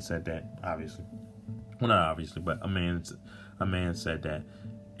 A man said that, obviously. Well, not obviously, but a man said that.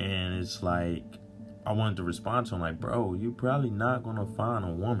 And it's like, I wanted to respond to him like, bro, you're probably not gonna find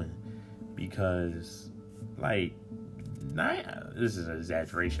a woman, because like, this is an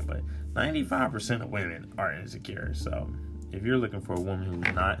exaggeration, but 95% of women are insecure. So if you're looking for a woman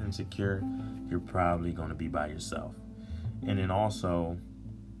who's not insecure, you're probably going to be by yourself. And then also,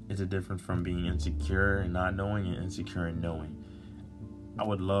 it's a difference from being insecure and not knowing, and insecure and knowing. I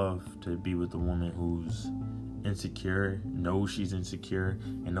would love to be with a woman who's insecure, knows she's insecure,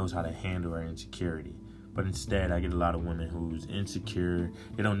 and knows how to handle her insecurity. But instead, I get a lot of women who's insecure.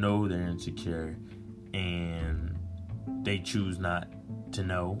 They don't know they're insecure, and they choose not to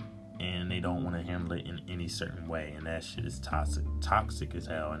know, and they don't want to handle it in any certain way. And that shit is toxic as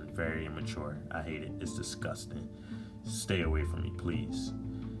hell, and very immature. I hate it. It's disgusting. Stay away from me, please.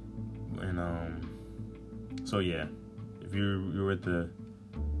 And so yeah, if you're with the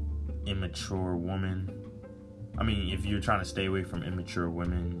immature woman, I mean, if you're trying to stay away from immature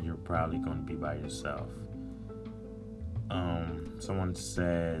women, you're probably going to be by yourself. Someone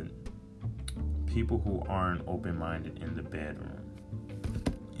said people who aren't open-minded in the bedroom,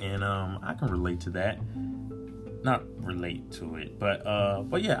 and I can relate to that. Not relate to it, but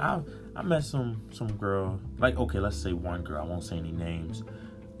yeah, I met some girl. Like, okay, let's say one girl. I won't say any names.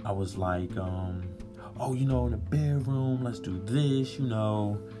 I was like, oh, in the bedroom, let's do this.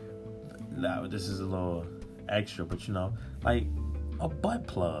 Now, this is a little extra, but like a butt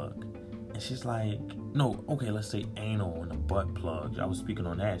plug. And she's like, no, okay, let's say anal and a butt plug. I was speaking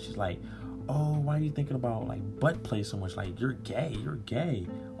on that. She's like, oh, why are you thinking about like butt play so much? Like, you're gay.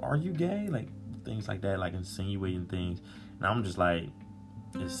 Are you gay? Like, things like that, like insinuating things. And I'm just like,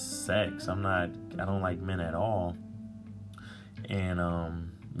 it's sex. I don't like men at all. And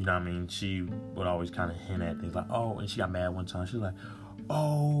you know what I mean? She would always kind of hint at things like, oh, and she got mad one time. She was like,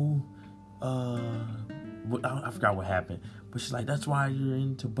 oh, I forgot what happened. But she's like, that's why you're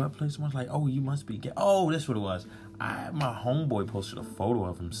into butt play so much? Like, oh, you must be gay. Oh, that's what it was. My homeboy posted a photo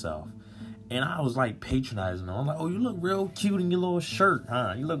of himself. And I was like patronizing him. I'm like, oh, you look real cute in your little shirt,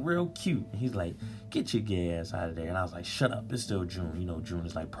 huh? You look real cute. And he's like, get your gay ass out of there. And I was like, shut up. It's still June. June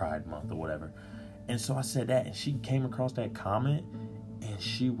is like Pride Month or whatever. And so I said that, and she came across that comment, and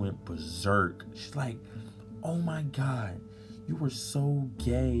she went berserk. She's like, oh my God, you were so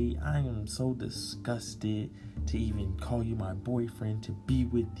gay. I am so disgusted to even call you my boyfriend, to be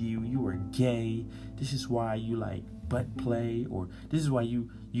with you. You are gay. This is why you like butt play, or this is why you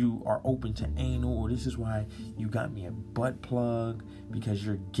are open to anal, or this is why you got me a butt plug, because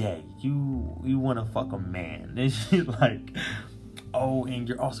you're gay. You want to fuck a man. And she's like, oh, and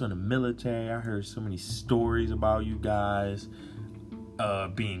you're also in the military. I heard so many stories about you guys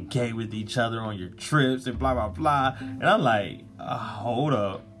being gay with each other on your trips and blah blah blah. And I'm like, hold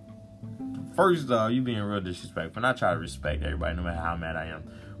up. First off, you being real disrespectful. And I try to respect everybody no matter how mad I am.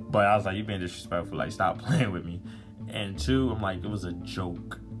 But I was like, you being disrespectful. Like, stop playing with me. And two, I'm like, it was a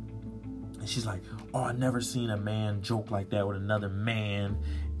joke. And she's like, oh, I never seen a man joke like that with another man.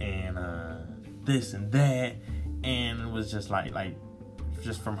 And this and that. And it was just like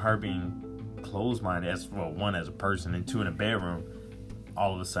just from her being closed-minded, as well, one, as a person, and two, in a bedroom,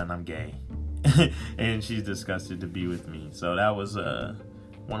 all of a sudden I'm gay. And she's disgusted to be with me. So that was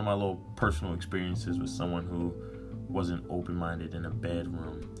one of my little personal experiences with someone who wasn't open-minded in a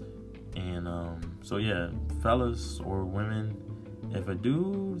bedroom. And so yeah, fellas or women, if a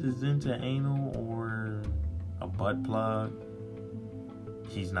dude is into anal or a butt plug,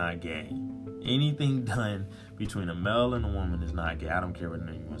 he's not gay. Anything done between a male and a woman is not gay. I don't care what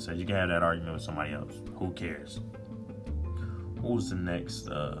anyone says. You can have that argument with somebody else. Who cares? What was the next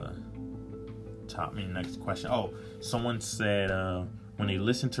next question? Oh, someone said when they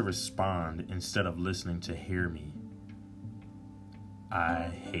listen to respond instead of listening to hear me.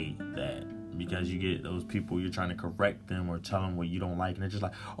 I hate that, because you get those people, you're trying to correct them or tell them what you don't like, and they're just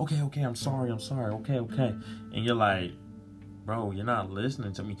like, okay, I'm sorry, okay. And you're like, bro, you're not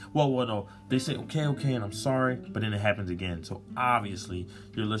listening to me. Well, no, they say, okay, and I'm sorry, but then it happens again. So obviously,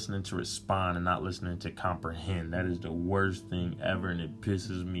 you're listening to respond and not listening to comprehend. That is the worst thing ever, and it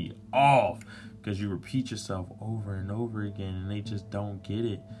pisses me off, because you repeat yourself over and over again, and they just don't get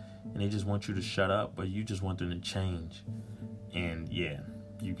it, and they just want you to shut up, but you just want them to change. And yeah,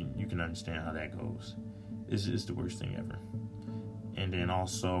 you can understand how that goes. It's the worst thing ever. And then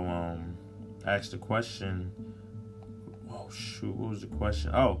also, ask the question. Oh shoot, what was the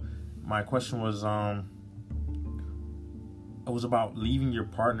question? Oh, my question was it was about leaving your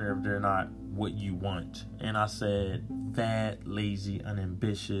partner if they're not what you want. And I said fat, lazy,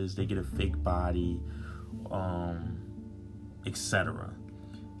 unambitious, they get a fake body, etc.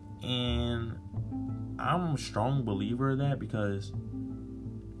 And I'm a strong believer of that, because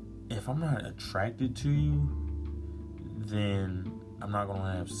if I'm not attracted to you, then I'm not going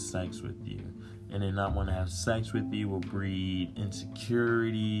to have sex with you. And then not want to have sex with you will breed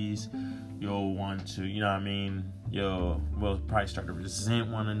insecurities. You'll want to, we'll probably start to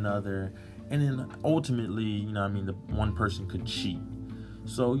resent one another. And then ultimately, the one person could cheat.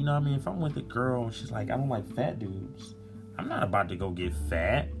 So, if I'm with a girl and she's like, I don't like fat dudes, I'm not about to go get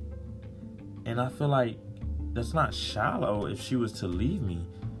fat. And I feel like that's not shallow if she was to leave me.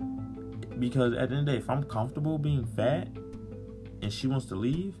 Because at the end of the day, if I'm comfortable being fat and she wants to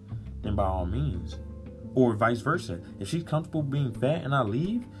leave, then by all means. Or vice versa. If she's comfortable being fat and I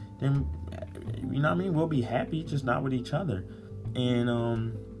leave, then, you know what I mean, we'll be happy, just not with each other.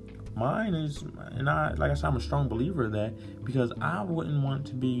 And mine is, and I, like I said, I'm a strong believer of that, because I wouldn't want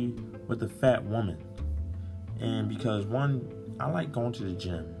to be with a fat woman. And because, one, I like going to the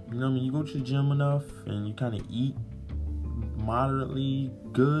gym. You know what I mean? You go to the gym enough and you kind of eat moderately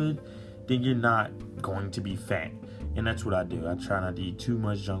good, then you're not going to be fat. And that's what I do. I try not to eat too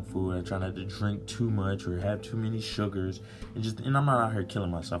much junk food. I try not to drink too much or have too many sugars. And I'm not out here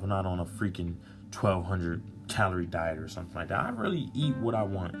killing myself. I'm not on a freaking 1,200 calorie diet or something like that. I really eat what I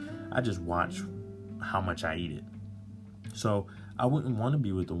want. I just watch how much I eat it. So I wouldn't want to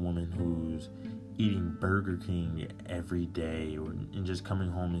be with a woman who's eating Burger King every day, and just coming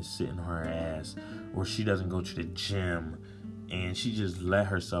home and sitting her ass, or she doesn't go to the gym and she just let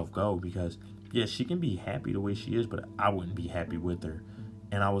herself go. Because yeah, she can be happy the way she is, but I wouldn't be happy with her.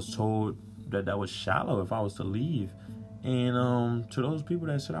 And I was told that was shallow if I was to leave. And to those people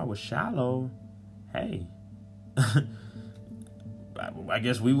that said I was shallow, hey, I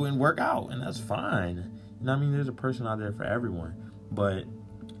guess we wouldn't work out, and that's fine. You know what I mean? There's a person out there for everyone. But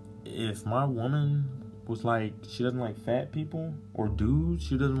if my woman was like, she doesn't like fat people or dudes,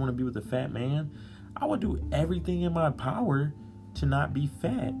 she doesn't want to be with a fat man, I would do everything in my power to not be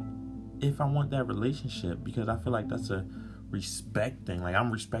fat if I want that relationship, because I feel like that's a respect thing. Like,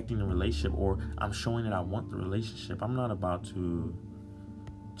 I'm respecting the relationship, or I'm showing that I want the relationship. I'm not about to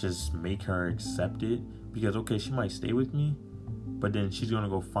just make her accept it, because okay, she might stay with me, but then she's gonna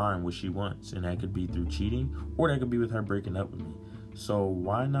go find what she wants, and that could be through cheating, or that could be with her breaking up with me. So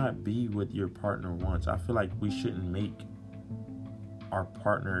why not be with your partner once? I feel like we shouldn't make our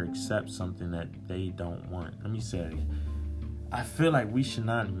partner accept something that they don't want. Let me say it again. I feel like we should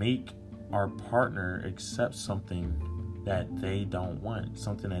not make our partner accept something that they don't want,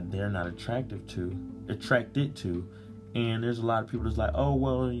 something that they're not attracted to. And there's a lot of people that's like, oh,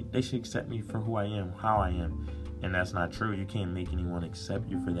 well, they should accept me for who I am, how I am. And that's not true. You can't make anyone accept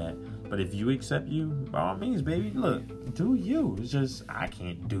you for that. But if you accept you, by all means, baby, look, do you. It's just, I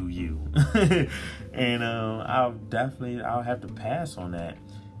can't do you. And I'll have to pass on that.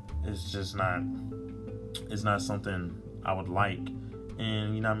 It's not something I would like.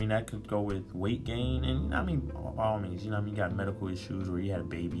 And, you know what I mean, that could go with weight gain. And, you know what I mean, by all means, you know what I mean, you got medical issues or you had a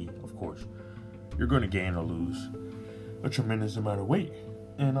baby, of course. You're going to gain or lose a tremendous amount of weight.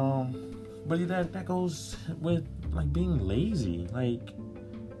 And, but that goes with, like, being lazy. Like,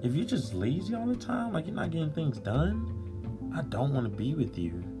 if you're just lazy all the time, like, you're not getting things done, I don't want to be with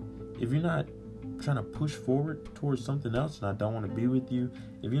you. If you're not trying to push forward towards something else, and I don't want to be with you.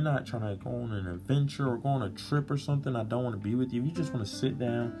 If you're not trying to go on an adventure or go on a trip or something, I don't want to be with you. If you just want to sit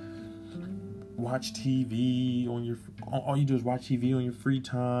down, watch TV all you do is watch TV on your free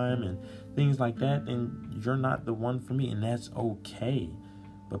time and things like that, then you're not the one for me, and that's okay.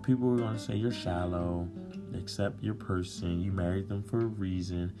 But people are going to say you're shallow, accept your person, you married them for a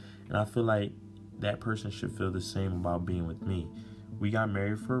reason, and I feel like that person should feel the same about being with me. We got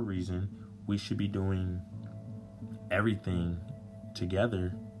married for a reason. We should be doing everything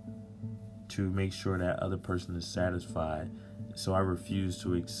together to make sure that other person is satisfied. So I refuse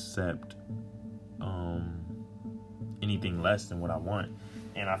to accept anything less than what I want.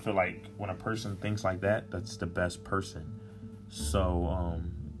 And I feel like when a person thinks like that, that's the best person. So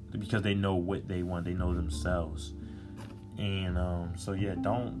because they know what they want, they know themselves. And so yeah,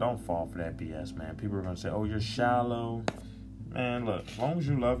 don't fall for that BS, man. People are gonna say, oh, you're shallow. Man, look, as long as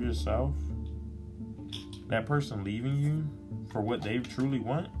you love yourself, that person leaving you for what they truly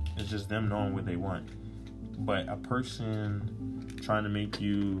want is just them knowing what they want. But a person trying to make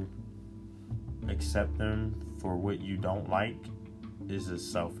you accept them for what you don't like is a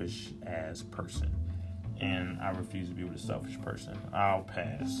selfish ass person. And I refuse to be with a selfish person. I'll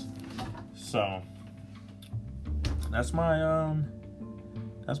pass. So that's my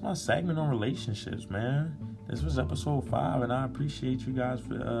segment on relationships, man. This was episode 5, and I appreciate you guys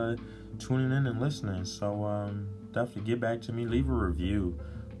for tuning in and listening. So definitely get back to me, leave a review,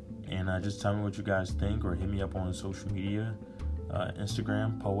 and just tell me what you guys think, or hit me up on social media,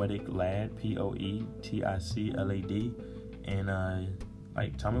 Instagram, Poetic Lad, POETICLAD, and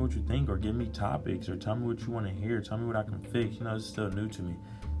like, tell me what you think, or give me topics, or tell me what you want to hear, tell me what I can fix. You know, it's still new to me,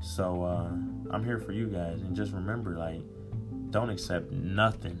 so I'm here for you guys. And just remember, like, don't accept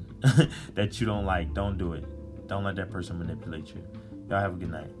nothing that you don't like. Don't do it. Don't let that person manipulate you. Y'all have a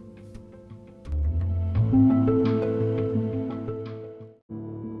good night.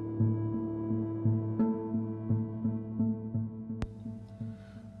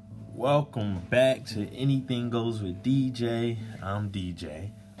 welcome back to Anything Goes with DJ. I'm DJ,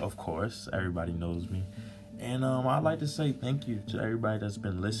 of course. Everybody knows me. And I'd like to say thank you to everybody that's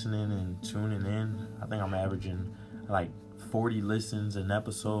been listening and tuning in. I think I'm averaging like 40 listens an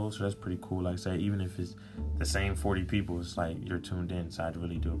episode, so that's pretty cool. Like I said, even if it's the same 40 people, it's like you're tuned in, so I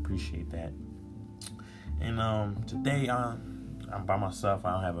really do appreciate that. And today I'm by myself.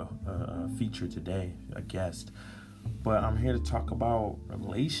 I don't have a feature today, a guest, but I'm here to talk about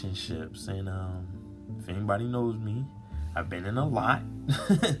relationships. And if anybody knows me, I've been in a lot,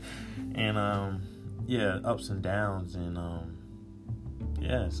 and yeah, ups and downs. And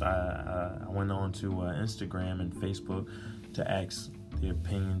yes, I went on to Instagram and Facebook to ask the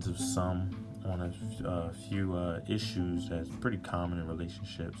opinions of some on a few issues that's pretty common in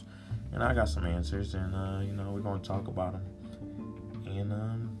relationships, and I got some answers, and we're gonna talk about them.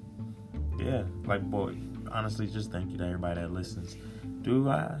 And yeah, like, boy, honestly, just thank you to everybody that listens. Dude,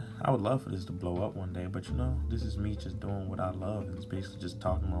 I would love for this to blow up one day, but this is me just doing what I love, and it's basically just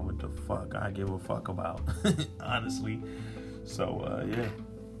talking about what the fuck I give a fuck about, honestly. So yeah.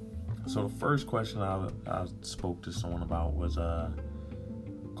 So the first question I spoke to someone about was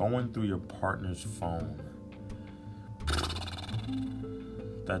going through your partner's phone.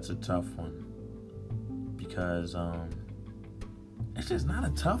 That's a tough one, because it's just not a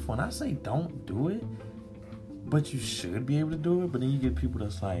tough one. I say don't do it, but you should be able to do it. But then you get people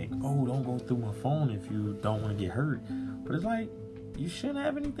that's like, oh, don't go through my phone if you don't want to get hurt. But it's like, you shouldn't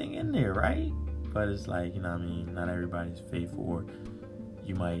have anything in there, right? But it's like, not everybody's faithful, or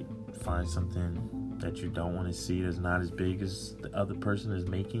you might find something that you don't want to see that's not as big as the other person is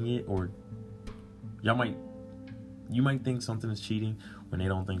making it, or you might think something is cheating when they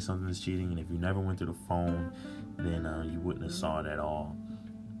don't think something is cheating. And if you never went through the phone, then you wouldn't have saw it at all.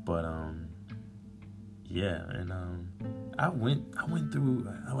 But yeah, and I went through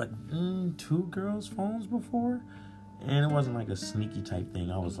 2 girls' phones before, and it wasn't like a sneaky type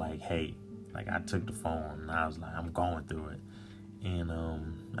thing. I was like, hey, like, I took the phone and I was like, I'm going through it. And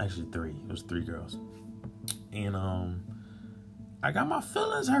actually 3. It was 3 girls. And I got my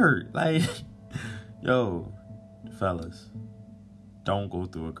feelings hurt. Like, yo, fellas, don't go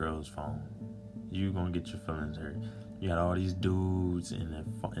through a girl's phone. You gonna get your feelings hurt. You got all these dudes in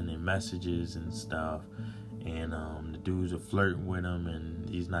their messages and stuff, and the dudes are flirting with them, and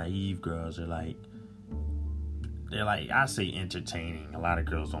these naive girls are like, I say entertaining. A lot of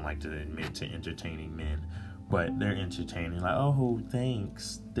girls don't like to admit to entertaining men, but they're entertaining. Like, oh,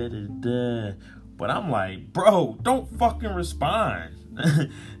 thanks, da-da-da. But I'm like, bro, don't fucking respond.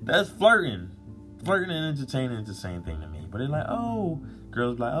 That's flirting. Flirting and entertaining is the same thing to me. But they're like, oh,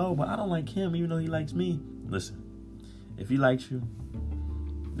 girls like, oh, but I don't like him even though he likes me. Listen, if he likes you,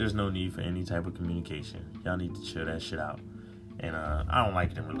 there's no need for any type of communication. Y'all need to chill that shit out. And I don't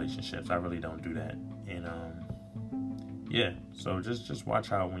like it in relationships. I really don't do that. And yeah, so just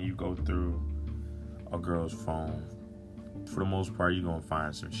watch out when you go through a girl's phone. For the most part, you're gonna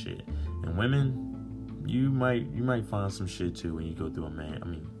find some shit. And women, you might find some shit too when you go through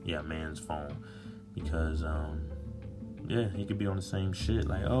a man's phone, because yeah, he could be on the same shit.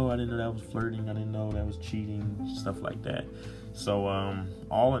 Like, oh, I didn't know that was flirting. I didn't know that was cheating. Stuff like that. So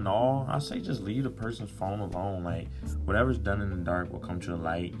all in all, I say just leave the person's phone alone. Like, whatever's done in the dark will come to the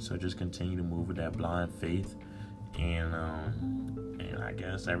light. So just continue to move with that blind faith, and I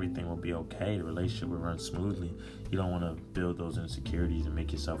guess everything will be okay. The relationship will run smoothly. You don't want to build those insecurities and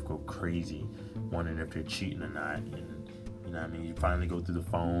make yourself go crazy, wondering if they're cheating or not. And you finally go through the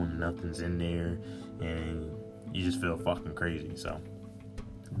phone, nothing's in there, and you just feel fucking crazy. So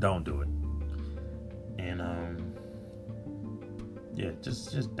don't do it. And yeah,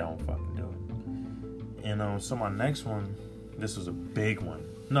 just don't fucking do it. And so my next one, this was a big one.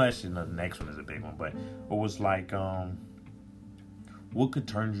 No, actually, no, the next one is a big one. But it was like, what could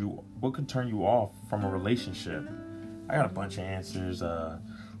turn you off from a relationship? I got a bunch of answers.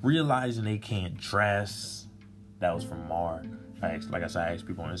 Realizing they can't dress. That was from Mar. I asked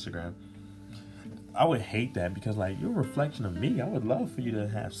people on Instagram. I would hate that, because like, you're a reflection of me. I would love for you to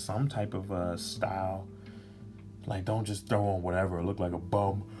have some type of style. Like, don't just throw on whatever, look like a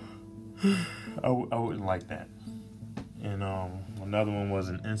bum. I wouldn't like that. And another one was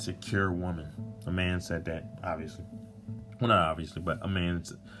an insecure woman. A man said that, obviously. Well, not obviously, but a man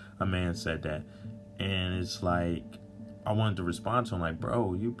said that. And it's like, I wanted to respond to him like,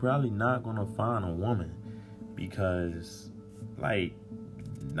 bro, you're probably not gonna find a woman, because like,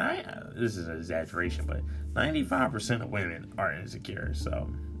 this is an exaggeration, but 95% of women are insecure. So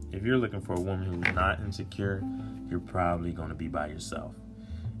if you're looking for a woman who's not insecure, you're probably going to be by yourself.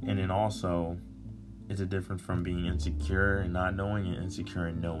 And then also, it's a difference from being insecure and not knowing, and insecure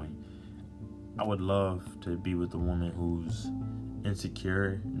and knowing. I would love to be with a woman who's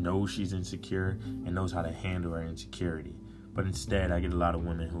insecure, knows she's insecure, and knows how to handle her insecurity. But instead, I get a lot of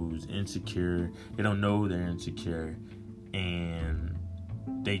women who's insecure, they don't know they're insecure, and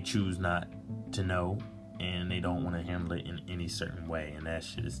they choose not to know, and they don't want to handle it in any certain way. And that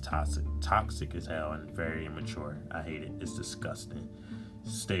shit is toxic as hell and very immature. I hate it. It's disgusting.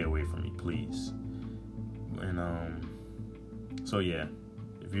 Stay away from me, please. And so yeah,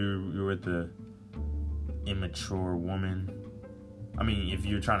 if you're with the immature woman, I mean, if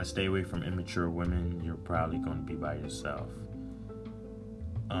you're trying to stay away from immature women, you're probably going to be by yourself.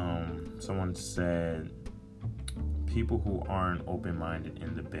 Someone said people who aren't open-minded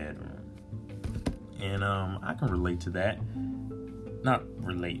in the bedroom. And I can relate to that. Not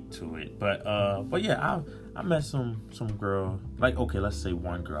relate to it, but yeah, I met some girl, like, okay, let's say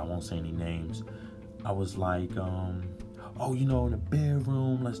one girl, I won't say any names. I was like, oh, in the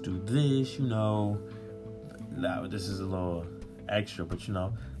bedroom, let's do this, Now, this is a little extra, but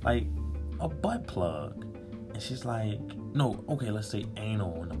like a butt plug. And she's like, no, okay, let's say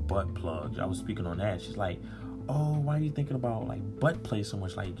anal and a butt plug. I was speaking on that. She's like, oh, why are you thinking about like butt play so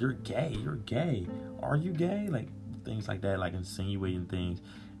much? Like, you're gay. Are you gay? Like, things like that, like insinuating things.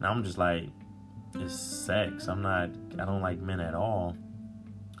 And I'm just like, it's sex. I don't like men at all.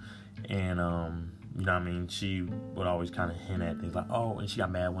 And you know what I mean? She would always kind of hint at things like, oh, and she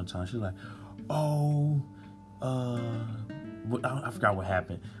got mad one time. She was like, oh, I forgot what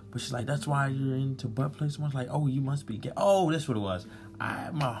happened. But she's like, that's why you're into butt play so much? Like, oh, you must be gay. Oh, that's what it was.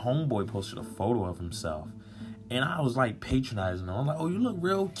 My homeboy posted a photo of himself. And I was like patronizing him. I'm like, oh, you look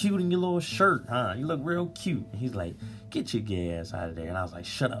real cute in your little shirt, huh? You look real cute. And he's like, get your gay ass out of there. And I was like,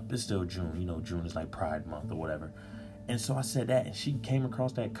 shut up. It's still June. June is like Pride Month or whatever. And so I said that, and she came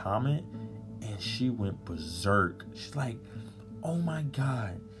across that comment, and she went berserk. She's like, oh my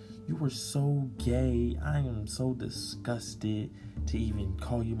God, you were so gay. I am so disgusted to even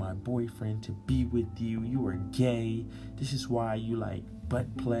call you my boyfriend, to be with you. You are gay. This is why you like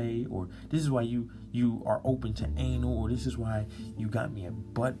butt play, or this is why you are open to anal, or this is why you got me a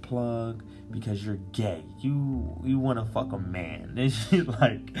butt plug, because you're gay. You want to fuck a man. And she's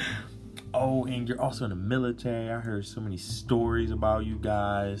like, oh, and you're also in the military. I heard so many stories about you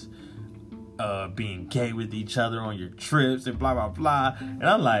guys being gay with each other on your trips and blah blah blah. And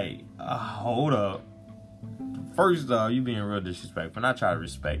I'm like, hold up. First off, you being real disrespectful. And I try to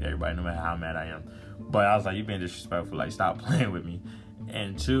respect everybody no matter how mad I am, but I was like, you being disrespectful. Like, stop playing with me.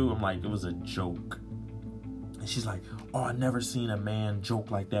 And two, I'm like, it was a joke. And she's like, oh, I never seen a man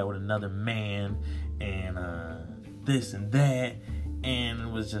joke like that with another man, and this and that. And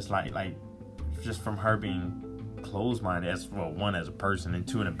it was just like just from her being closed-minded, as well, one, as a person, and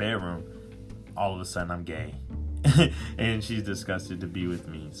two, in a bedroom, all of a sudden I'm gay. And she's disgusted to be with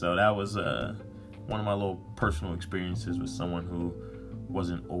me. So that was one of my little personal experiences with someone who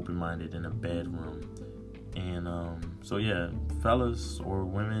wasn't open-minded in a bedroom. And so yeah, fellas or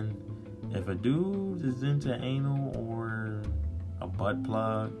women, if a dude is into anal or a butt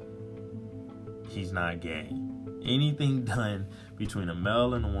plug, he's not gay. Anything done between a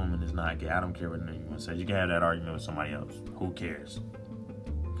male and a woman is not gay. I don't care what anyone says. You can have that argument with somebody else. Who cares?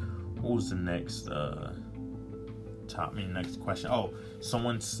 What was the next next question? Oh,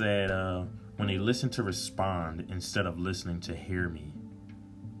 someone said when they listen to respond instead of listening to hear me.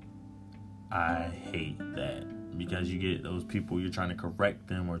 I hate that, because you get those people, you're trying to correct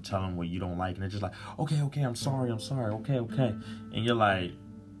them or tell them what you don't like, and they're just like, okay, I'm sorry, okay. And you're like,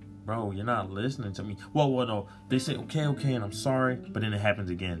 bro, you're not listening to me. Well, no, they say, okay, and I'm sorry, but then it happens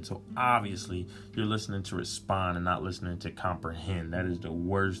again. So obviously, you're listening to respond and not listening to comprehend. That is the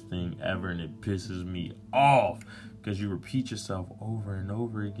worst thing ever, and it pisses me off, because you repeat yourself over and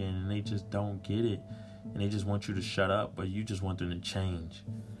over again, and they just don't get it, and they just want you to shut up, but you just want them to change.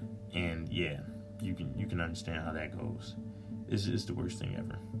 And yeah, you can understand how that goes. It's the worst thing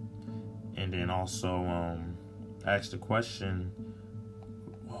ever. And then also, asked the question.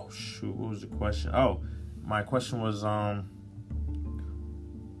 Oh shoot, what was the question? Oh, my question was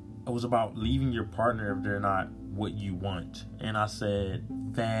it was about leaving your partner if they're not what you want. And I said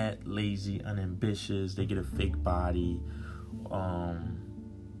fat, lazy, unambitious, they get a fake body,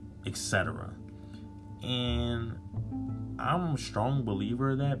 etc. And I'm a strong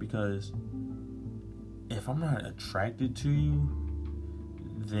believer of that, because if I'm not attracted to you,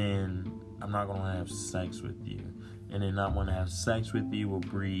 then I'm not going to have sex with you. And then not want to have sex with you will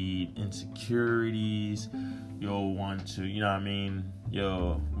breed insecurities. You'll want to,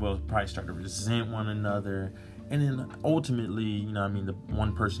 we'll probably start to resent one another. And then ultimately, the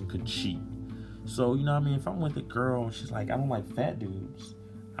one person could cheat. So, if I'm with a girl and she's like, I don't like fat dudes,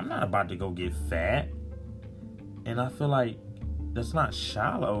 I'm not about to go get fat. And I feel like that's not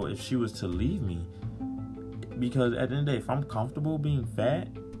shallow if she was to leave me. Because at the end of the day, if I'm comfortable being fat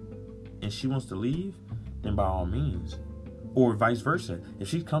and she wants to leave, then by all means. Or vice versa. If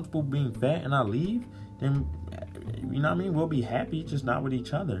she's comfortable being fat and I leave, then, you know what I mean? We'll be happy, just not with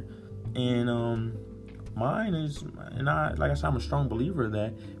each other. And mine is, and I, like I said, I'm a strong believer of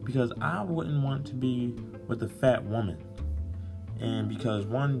that, because I wouldn't want to be with a fat woman. And because,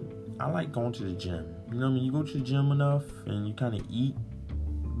 one, I like going to the gym. You know what I mean? You go to the gym enough and you kind of eat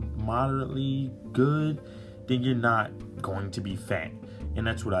moderately good, then you're not going to be fat. And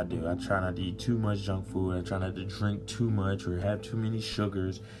that's what I do. I try not to eat too much junk food. I try not to drink too much or have too many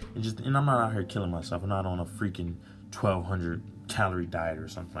sugars. And I'm not out here killing myself. I'm not on a freaking 1,200 calorie diet or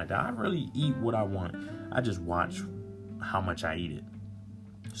something like that. I really eat what I want. I just watch how much I eat it.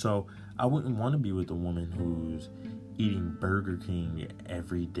 So I wouldn't want to be with a woman who's eating Burger King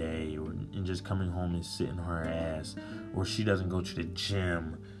every day, and just coming home and sitting her ass, or she doesn't go to the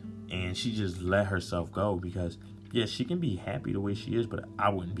gym and she just let herself go. Because yeah, she can be happy the way she is, but I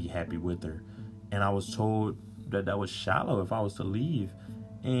wouldn't be happy with her. And I was told that was shallow if I was to leave.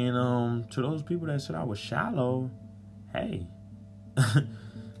 And to those people that said I was shallow, hey, I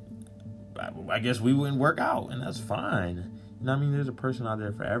guess we wouldn't work out, and that's fine. You know what I mean? There's a person out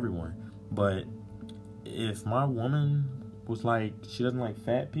there for everyone. But if my woman was like, she doesn't like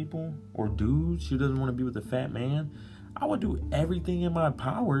fat people or dudes, she doesn't want to be with a fat man, I would do everything in my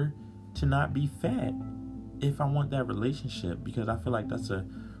power to not be fat if I want that relationship, because I feel like that's a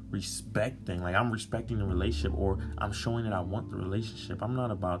respect thing. Like, I'm respecting the relationship, or I'm showing that I want the relationship. I'm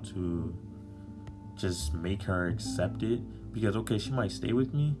not about to just make her accept it, because okay, she might stay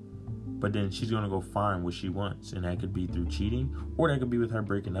with me, but then she's gonna go find what she wants, and that could be through cheating, or that could be with her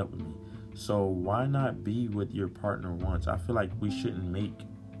breaking up with me. So why not be with your partner once? I feel like we shouldn't make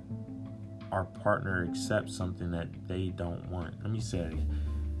our partner accept something that they don't want. Let me say it again.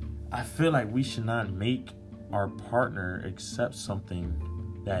 I feel like we should not make our partner accept something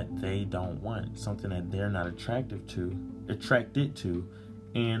that they don't want, something that they're not attracted to.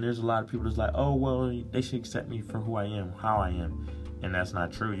 And there's a lot of people that's like, oh, well, they should accept me for who I am, how I am. And that's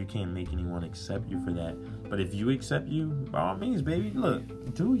not true. You can't make anyone accept you for that. But if you accept you, by all means, baby, look,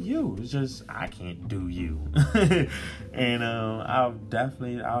 do you. It's just, I can't do you. And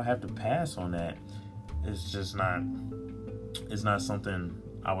I'll have to pass on that. It's just it's not something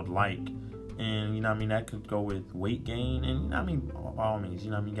I would like. And, you know what I mean, that could go with weight gain. And, you know what I mean, by all means, you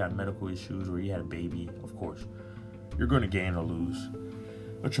know what I mean, you got medical issues or you had a baby, of course. You're going to gain or lose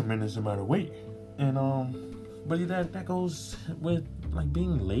a tremendous amount of weight. And, but that goes with, like,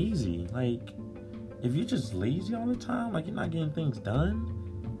 being lazy. Like, if you're just lazy all the time, like, you're not getting things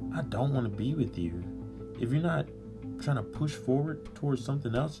done, I don't want to be with you. If you're not trying to push forward towards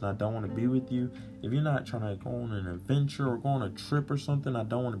something else, and I don't want to be with you. If you're not trying to go on an adventure or go on a trip or something, I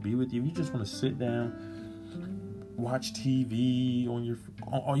don't want to be with you. If you just want to sit down, watch TV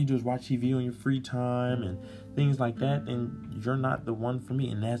all you do is watch TV on your free time and things like that, then you're not the one for me,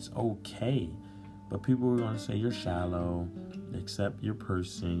 and that's okay. But people are going to say you're shallow, accept your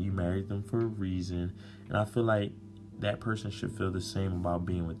person, you married them for a reason, and I feel like that person should feel the same about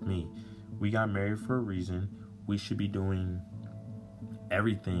being with me. We got married for a reason. We should be doing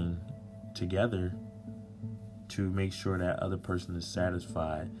everything together to make sure that other person is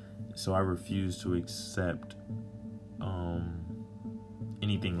satisfied. So I refuse to accept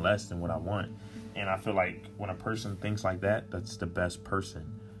anything less than what I want. And I feel like when a person thinks like that, that's the best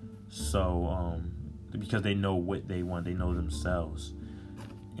person. So because they know what they want, they know themselves.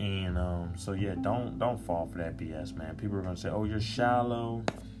 And so yeah, don't fall for that BS, man. People are gonna say, oh, you're shallow.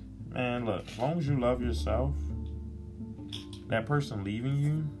 Man, look, as long as you love yourself, that person leaving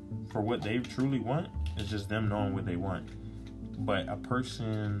you for what they truly want is just them knowing what they want. But a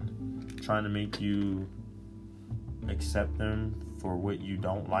person trying to make you accept them for what you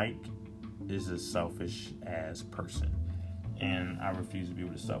don't like is a selfish ass person. And I refuse to be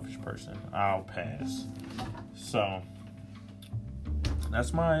with a selfish person. I'll pass. So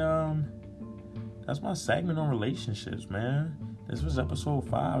that's my segment on relationships, man. This was episode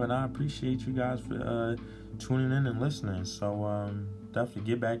 5, and I appreciate you guys for tuning in and listening. So definitely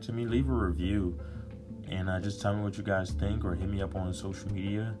get back to me, leave a review, and just tell me what you guys think, or hit me up on social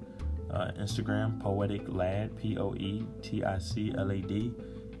media, Instagram, Poetic Lad, POETICLAD,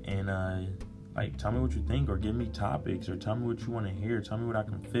 and like, tell me what you think, or give me topics, or tell me what you want to hear, tell me what I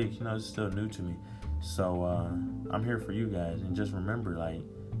can fix. You know, it's still new to me, so I'm here for you guys. And just remember, like,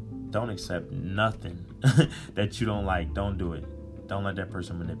 don't accept nothing that you don't like. Don't do it. Don't let that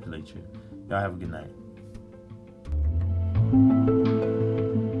person manipulate you. Y'all have a good night.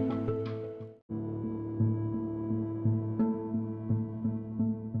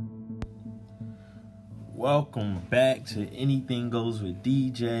 Welcome back to Anything Goes with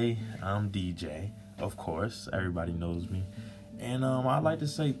DJ. I'm DJ, of course. Everybody knows me. And I'd like to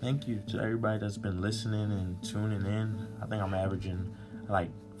say thank you to everybody that's been listening and tuning in. I think I'm averaging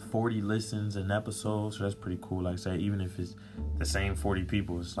like 40 listens an episode, so that's pretty cool. Like I said, even if it's the same 40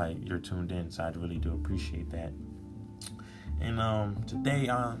 people, it's like you're tuned in, so I really do appreciate that. And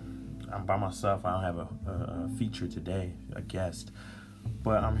today I'm by myself. I don't have a feature today, a guest.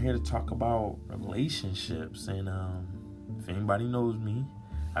 But I'm here to talk about relationships. And if anybody knows me,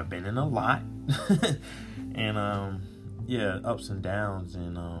 I've been in a lot. And ups and downs.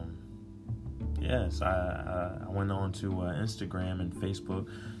 And so I went on to Instagram and Facebook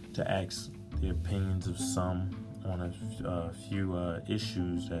to ask the opinions of some on a few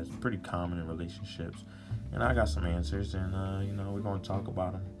issues that's pretty common in relationships. And I got some answers, and we're going to talk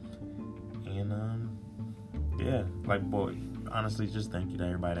about them. And boy, honestly, just thank you to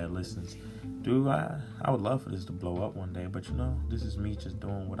everybody that listens. Dude, I would love for this to blow up one day, but this is me just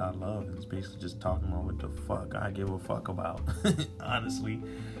doing what I love, and it's basically just talking about what the fuck I give a fuck about, honestly.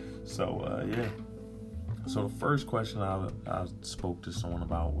 So, So the first question I spoke to someone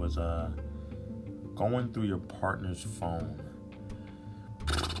about was going through your partner's phone.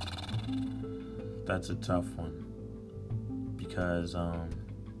 That's a tough one, because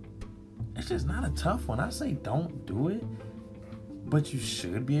it's just not a tough one. I say don't do it, but you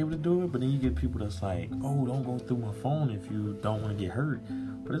should be able to do it. But then you get people that's like, oh, don't go through my phone if you don't want to get hurt.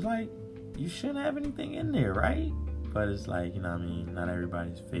 But it's like, you shouldn't have anything in there, right? But it's like, not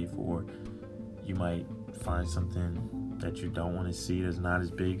everybody's faithful, or you might find something that you don't want to see that's not as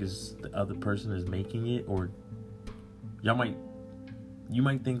big as the other person is making it, or you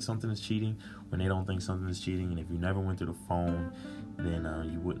might think something is cheating when they don't think something is cheating. And if you never went through the phone, then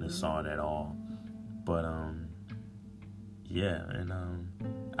you wouldn't have saw it at all. But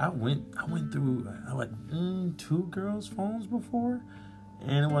I went through 2 girls' phones before,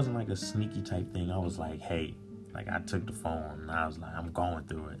 and it wasn't like a sneaky type thing. I was like, hey, I took the phone and I was like, I'm going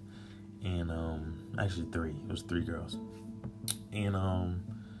through it. And actually 3. It was 3 girls. And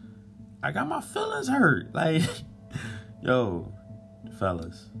I got my feelings hurt. Like, yo,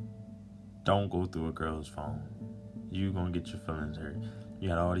 fellas, don't go through a girl's phone. You gonna get your feelings hurt. You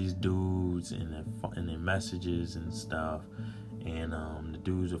got all these dudes in their messages and stuff, and the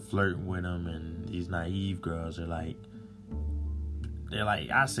dudes are flirting with them, and these naive girls are like,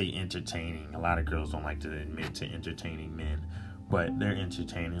 I say entertaining. A lot of girls don't like to admit to entertaining men, but they're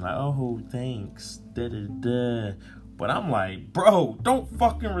entertaining. Like, oh, thanks, da da da. But I'm like, bro, don't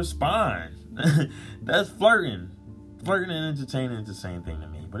fucking respond. That's flirting. Flirting and entertaining is the same thing to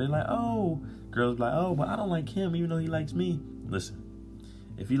me. But they're like, oh, girls like, oh, but I don't like him even though he likes me. Listen,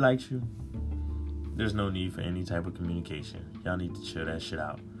 if he likes you, there's no need for any type of communication. Y'all need to chill that shit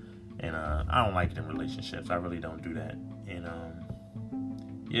out. And I don't like it in relationships. I really don't do that. And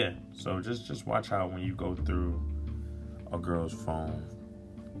so just watch out when you go through a girl's phone.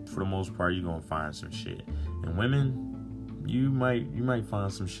 For the most part, you're gonna find some shit. And women, you might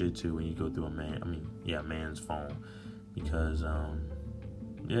find some shit too when you go through a man's phone. Because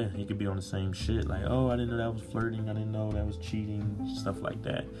he could be on the same shit. Like, oh, I didn't know that was flirting. I didn't know that was cheating. Stuff like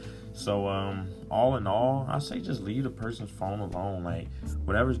that. So, all in all, I say just leave the person's phone alone. Like,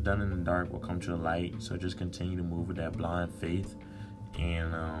 whatever's done in the dark will come to the light. So just continue to move with that blind faith.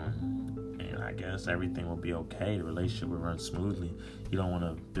 And I guess everything will be okay. The relationship will run smoothly. You don't want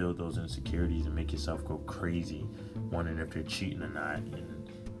to build those insecurities and make yourself go crazy, wondering if they're cheating or not.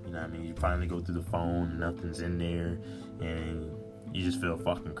 And you finally go through the phone, nothing's in there, and you just feel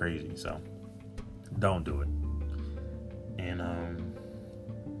fucking crazy. So don't do it. And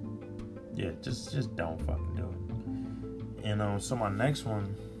just don't fucking do it. And so my next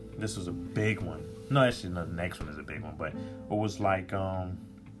one, this was a big one. No, actually, the next one is a big one, but it was like,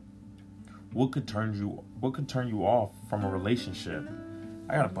 what could turn you off from a relationship?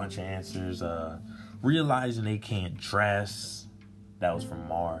 I got a bunch of answers. Realizing they can't dress. That was from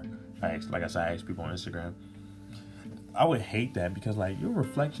Mar. I asked people on Instagram. I would hate that because, you're a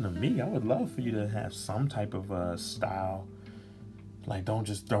reflection of me. I would love for you to have some type of style. Like, don't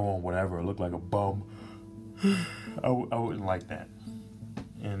just throw on whatever, look like a bum. I wouldn't like that.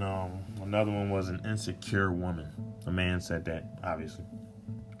 And another one was an insecure woman. A man said that, obviously.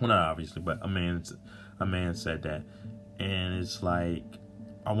 Well, not obviously, but a man said that. And it's like,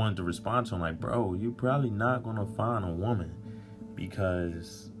 I wanted to respond to him like, bro, you're probably not going to find a woman.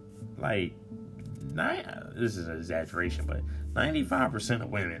 Because, this is an exaggeration, but 95% of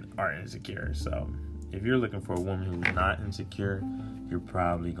women are insecure. So if you're looking for a woman who's not insecure, you're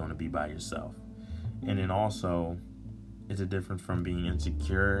probably going to be by yourself. And then also, it's a difference from being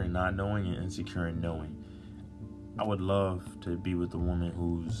insecure and not knowing and insecure and knowing. I would love to be with a woman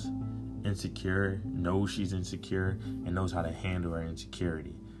who's insecure, knows she's insecure, and knows how to handle her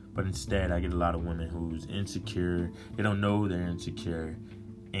insecurity. But instead, I get a lot of women who's insecure, they don't know they're insecure,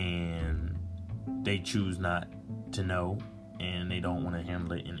 and they choose not to know, and they don't want to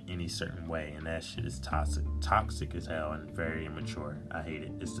handle it in any certain way. And that shit is toxic as hell and very immature. I hate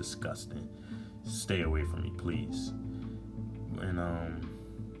it. It's disgusting. Stay away from me, please. And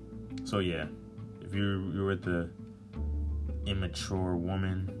so yeah, if you're with the immature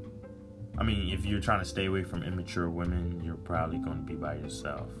woman, I mean, if you're trying to stay away from immature women, you're probably going to be by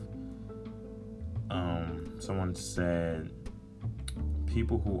yourself. Someone said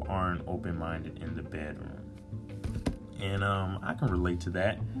people who aren't open-minded in the bedroom. And I can relate to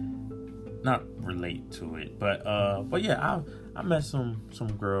that. Not relate to it, but yeah, I met some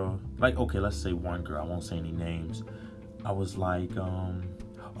girl, like, okay, let's say one girl, I won't say any names. I was like, oh,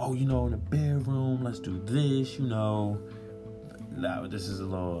 in the bedroom, let's do this, Now, this is a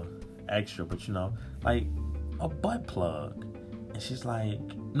little extra, but like a butt plug. And she's like,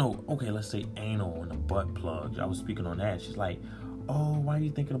 no, okay, let's say anal and a butt plug. I was speaking on that. She's like, oh, why are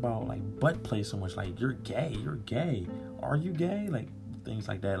you thinking about like butt play so much? Like, you're gay. Are you gay? Like, things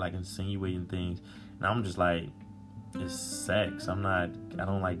like that, like insinuating things. And I'm just like, it's sex. I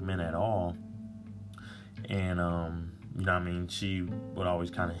don't like men at all. And you know what I mean? She would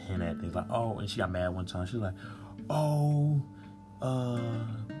always kind of hint at things like, oh, and she got mad one time. She was like, oh,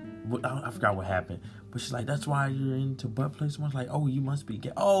 I forgot what happened. But she's like, that's why you're into butt play so much? Like, oh, you must be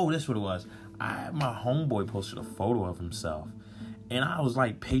gay. Oh, that's what it was. My homeboy posted a photo of himself. And I was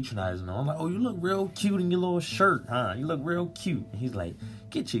like patronizing him. I'm like, oh, you look real cute in your little shirt, huh? You look real cute. And he's like,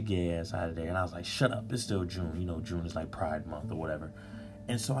 get your gay ass out of there. And I was like, shut up. It's still June. June is like Pride Month or whatever.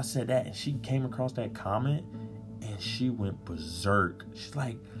 And so I said that, and she came across that comment, and she went berserk. She's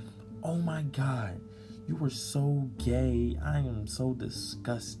like, oh my God, you were so gay. I am so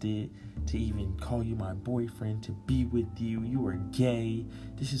disgusted to even call you my boyfriend, to be with you. You are gay.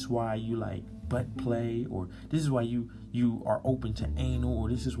 This is why you like butt play, or this is why you are open to anal, or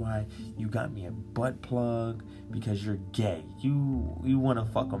this is why you got me a butt plug, because you're gay. You want to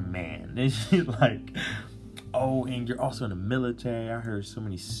fuck a man. And she's like, oh, and you're also in the military. I heard so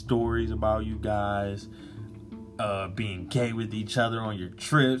many stories about you guys being gay with each other on your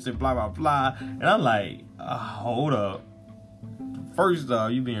trips and blah blah blah. And I'm like, hold up. First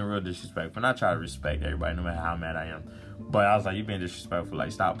off, you being real disrespectful. And I try to respect everybody no matter how mad I am, but I was like, you being disrespectful.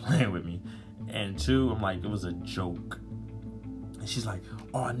 Like, stop playing with me. And two, I'm like, it was a joke. And she's like,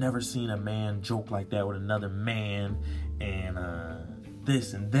 oh, I never seen a man joke like that with another man, and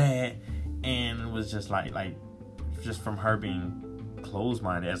this and that. And it was just like just from her being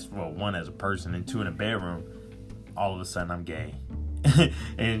closed-minded, as well, one, as a person, and two, in a bedroom, all of a sudden I'm gay.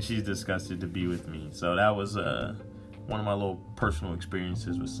 And she's disgusted to be with me. So that was one of my little personal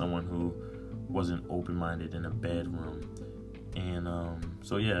experiences with someone who wasn't open-minded in a bedroom. And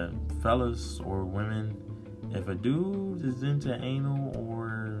so yeah, fellas or women, if a dude is into anal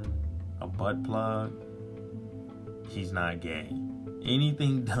or a butt plug, he's not gay.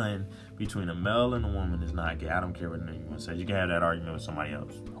 Anything done between a male and a woman is not gay. I don't care what anyone says. You can have that argument with somebody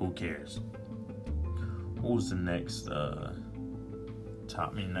else. Who cares? What was the next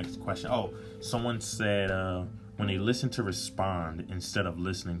next question? Oh, someone said when they listen to respond instead of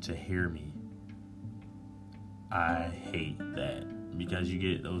listening to hear me. I hate that, because you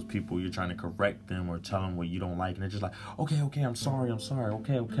get those people, you're trying to correct them or tell them what you don't like, and they're just like, okay, I'm sorry,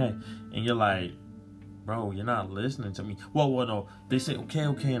 okay. And you're like, bro, you're not listening to me. Well, no, they say, okay,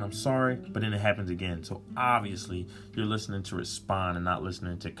 and I'm sorry, but then it happens again. So obviously, you're listening to respond and not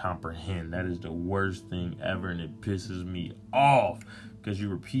listening to comprehend. That is the worst thing ever, and it pisses me off, because you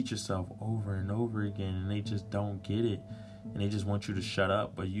repeat yourself over and over again, and they just don't get it, and they just want you to shut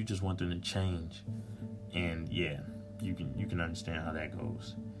up, but you just want them to change. And yeah, you can understand how that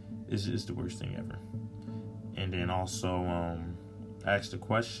goes. It's the worst thing ever. And then also, asked the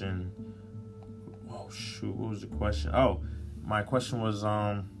question. Oh shoot, what was the question? Oh, my question was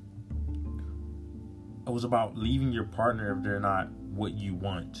it was about leaving your partner if they're not what you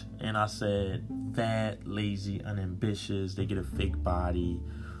want. And I said fat, lazy, unambitious, they get a fake body,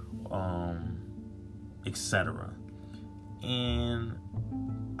 etc. And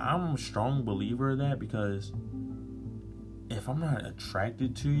I'm a strong believer of that, because if I'm not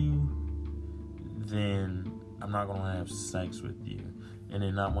attracted to you, then I'm not going to have sex with you. And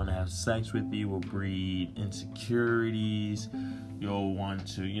then not want to have sex with you will breed insecurities. You'll want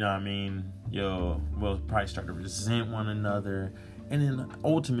to, we'll probably start to resent one another. And then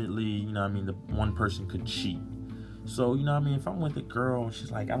ultimately, the one person could cheat. So, if I'm with a girl and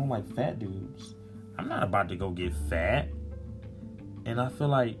she's like, I don't like fat dudes, I'm not about to go get fat. And I feel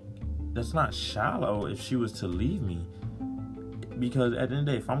like that's not shallow if she was to leave me. Because at the end of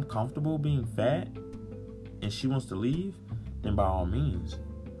the day, if I'm comfortable being fat and she wants to leave, then by all means.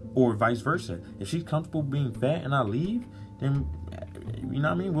 Or vice versa. If she's comfortable being fat and I leave, then, you know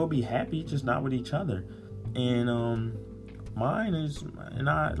what I mean? We'll be happy, just not with each other. And mine is, and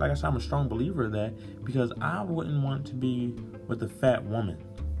I, like I said, I'm a strong believer of that, because I wouldn't want to be with a fat woman.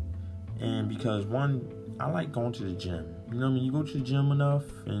 And because, one, I like going to the gym. You know what I mean? You go to the gym enough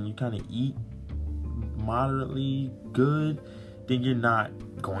and you kind of eat moderately good, then you're not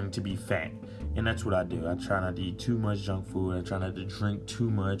going to be fat. And that's what I do. I try not to eat too much junk food. I try not to drink too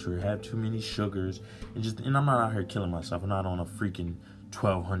much or have too many sugars. And I'm not out here killing myself. I'm not on a freaking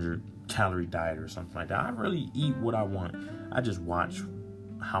 1,200 calorie diet or something like that. I really eat what I want. I just watch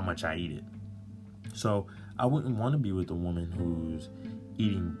how much I eat it. So I wouldn't want to be with a woman who's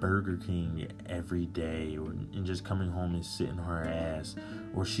eating Burger King every day, and just coming home and sitting her ass,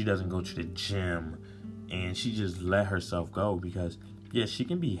 or she doesn't go to the gym and she just let herself go. Because yeah, she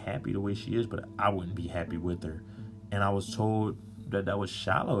can be happy the way she is, but I wouldn't be happy with her. And I was told that was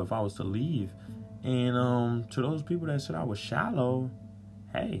shallow if I was to leave. And to those people that said I was shallow,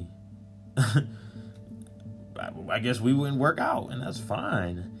 hey, I guess we wouldn't work out, and that's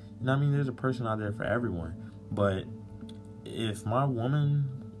fine. You know what I mean? There's a person out there for everyone. But if my woman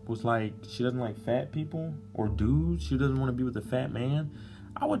was like, she doesn't like fat people or dudes, she doesn't want to be with a fat man,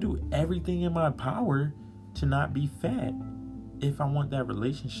 I would do everything in my power to not be fat if I want that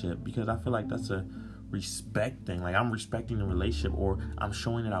relationship, because I feel like that's a respect thing. Like, I'm respecting the relationship, or I'm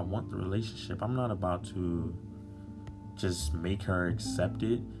showing that I want the relationship. I'm not about to just make her accept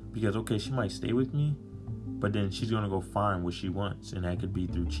it, because okay, she might stay with me, but then she's gonna go find what she wants, and that could be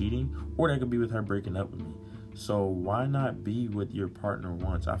through cheating, or that could be with her breaking up with me. So why not be with your partner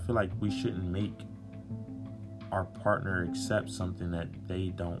once? I feel like we shouldn't make our partner accept something that they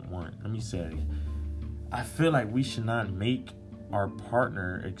don't want. Let me say it again. I feel like we should not make our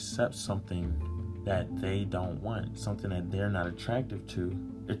partner accept something that they don't want, something that they're not attracted to.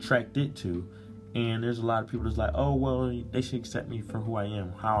 And there's a lot of people that's like, oh, well, they should accept me for who I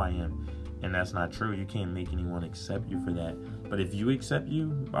am, how I am. And that's not true. You can't make anyone accept you for that. But if you accept you,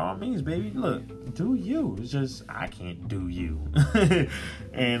 by all means, baby, look, do you. It's just, I can't do you.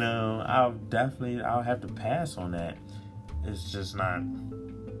 And I'll have to pass on that. It's just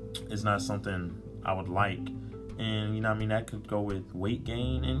it's not something I would like. And, you know what I mean, that could go with weight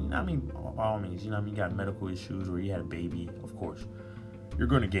gain. And, you know what I mean, by all means, you know what I mean, you got medical issues or you had a baby, of course. You're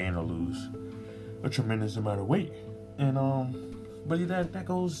going to gain or lose a tremendous amount of weight. And, but that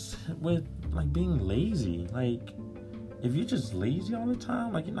goes with, like, being lazy. Like, if you're just lazy all the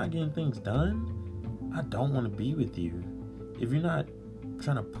time, like, you're not getting things done, I don't want to be with you. If you're not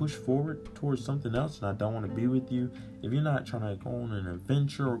trying to push forward towards something else, and I don't want to be with you. If you're not trying to go on an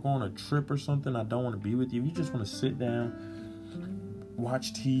adventure or go on a trip or something, I don't want to be with you. If you just want to sit down,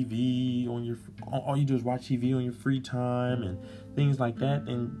 watch TV all you do is watch TV on your free time and things like that,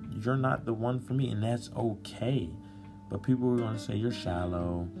 then you're not the one for me, and that's okay. But people are going to say you're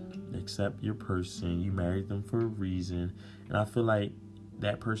shallow, accept your person, you married them for a reason, and I feel like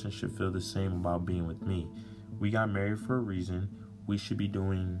that person should feel the same about being with me. We got married for a reason. We should be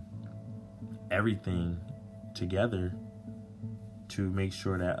doing everything together to make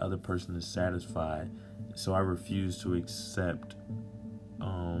sure that other person is satisfied. So I refuse to accept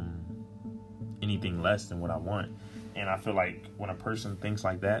anything less than what I want. And I feel like when a person thinks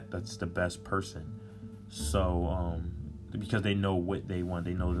like that, that's the best person. So because they know what they want,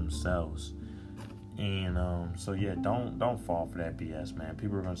 they know themselves. And so yeah, don't fall for that BS, man.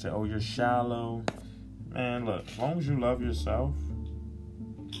 People are gonna say, oh, you're shallow. Man, look, as long as you love yourself,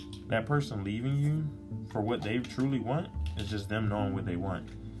 that person leaving you for what they truly want is just them knowing what they want.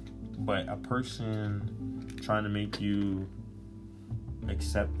 But a person trying to make you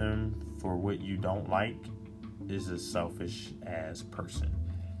accept them for what you don't like is a selfish ass person.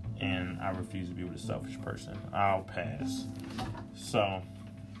 And I refuse to be with a selfish person. I'll pass. So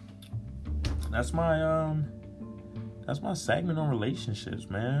that's my segment on relationships,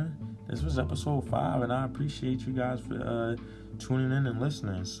 man. This was episode 5, and I appreciate you guys for tuning in and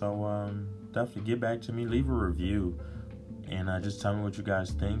listening. So definitely get back to me, leave a review, and just tell me what you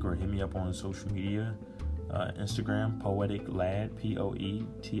guys think, or hit me up on social media, Instagram, Poetic Lad,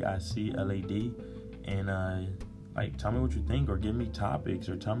 POETICLAD, and like, tell me what you think, or give me topics,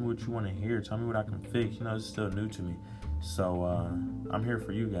 or tell me what you want to hear, tell me what I can fix. You know, it's still new to me, so I'm here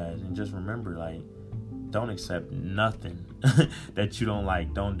for you guys. And just remember, like, don't accept nothing that you don't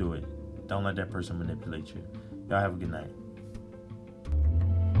like. Don't do it. Don't let that person manipulate you. Y'all have a good night.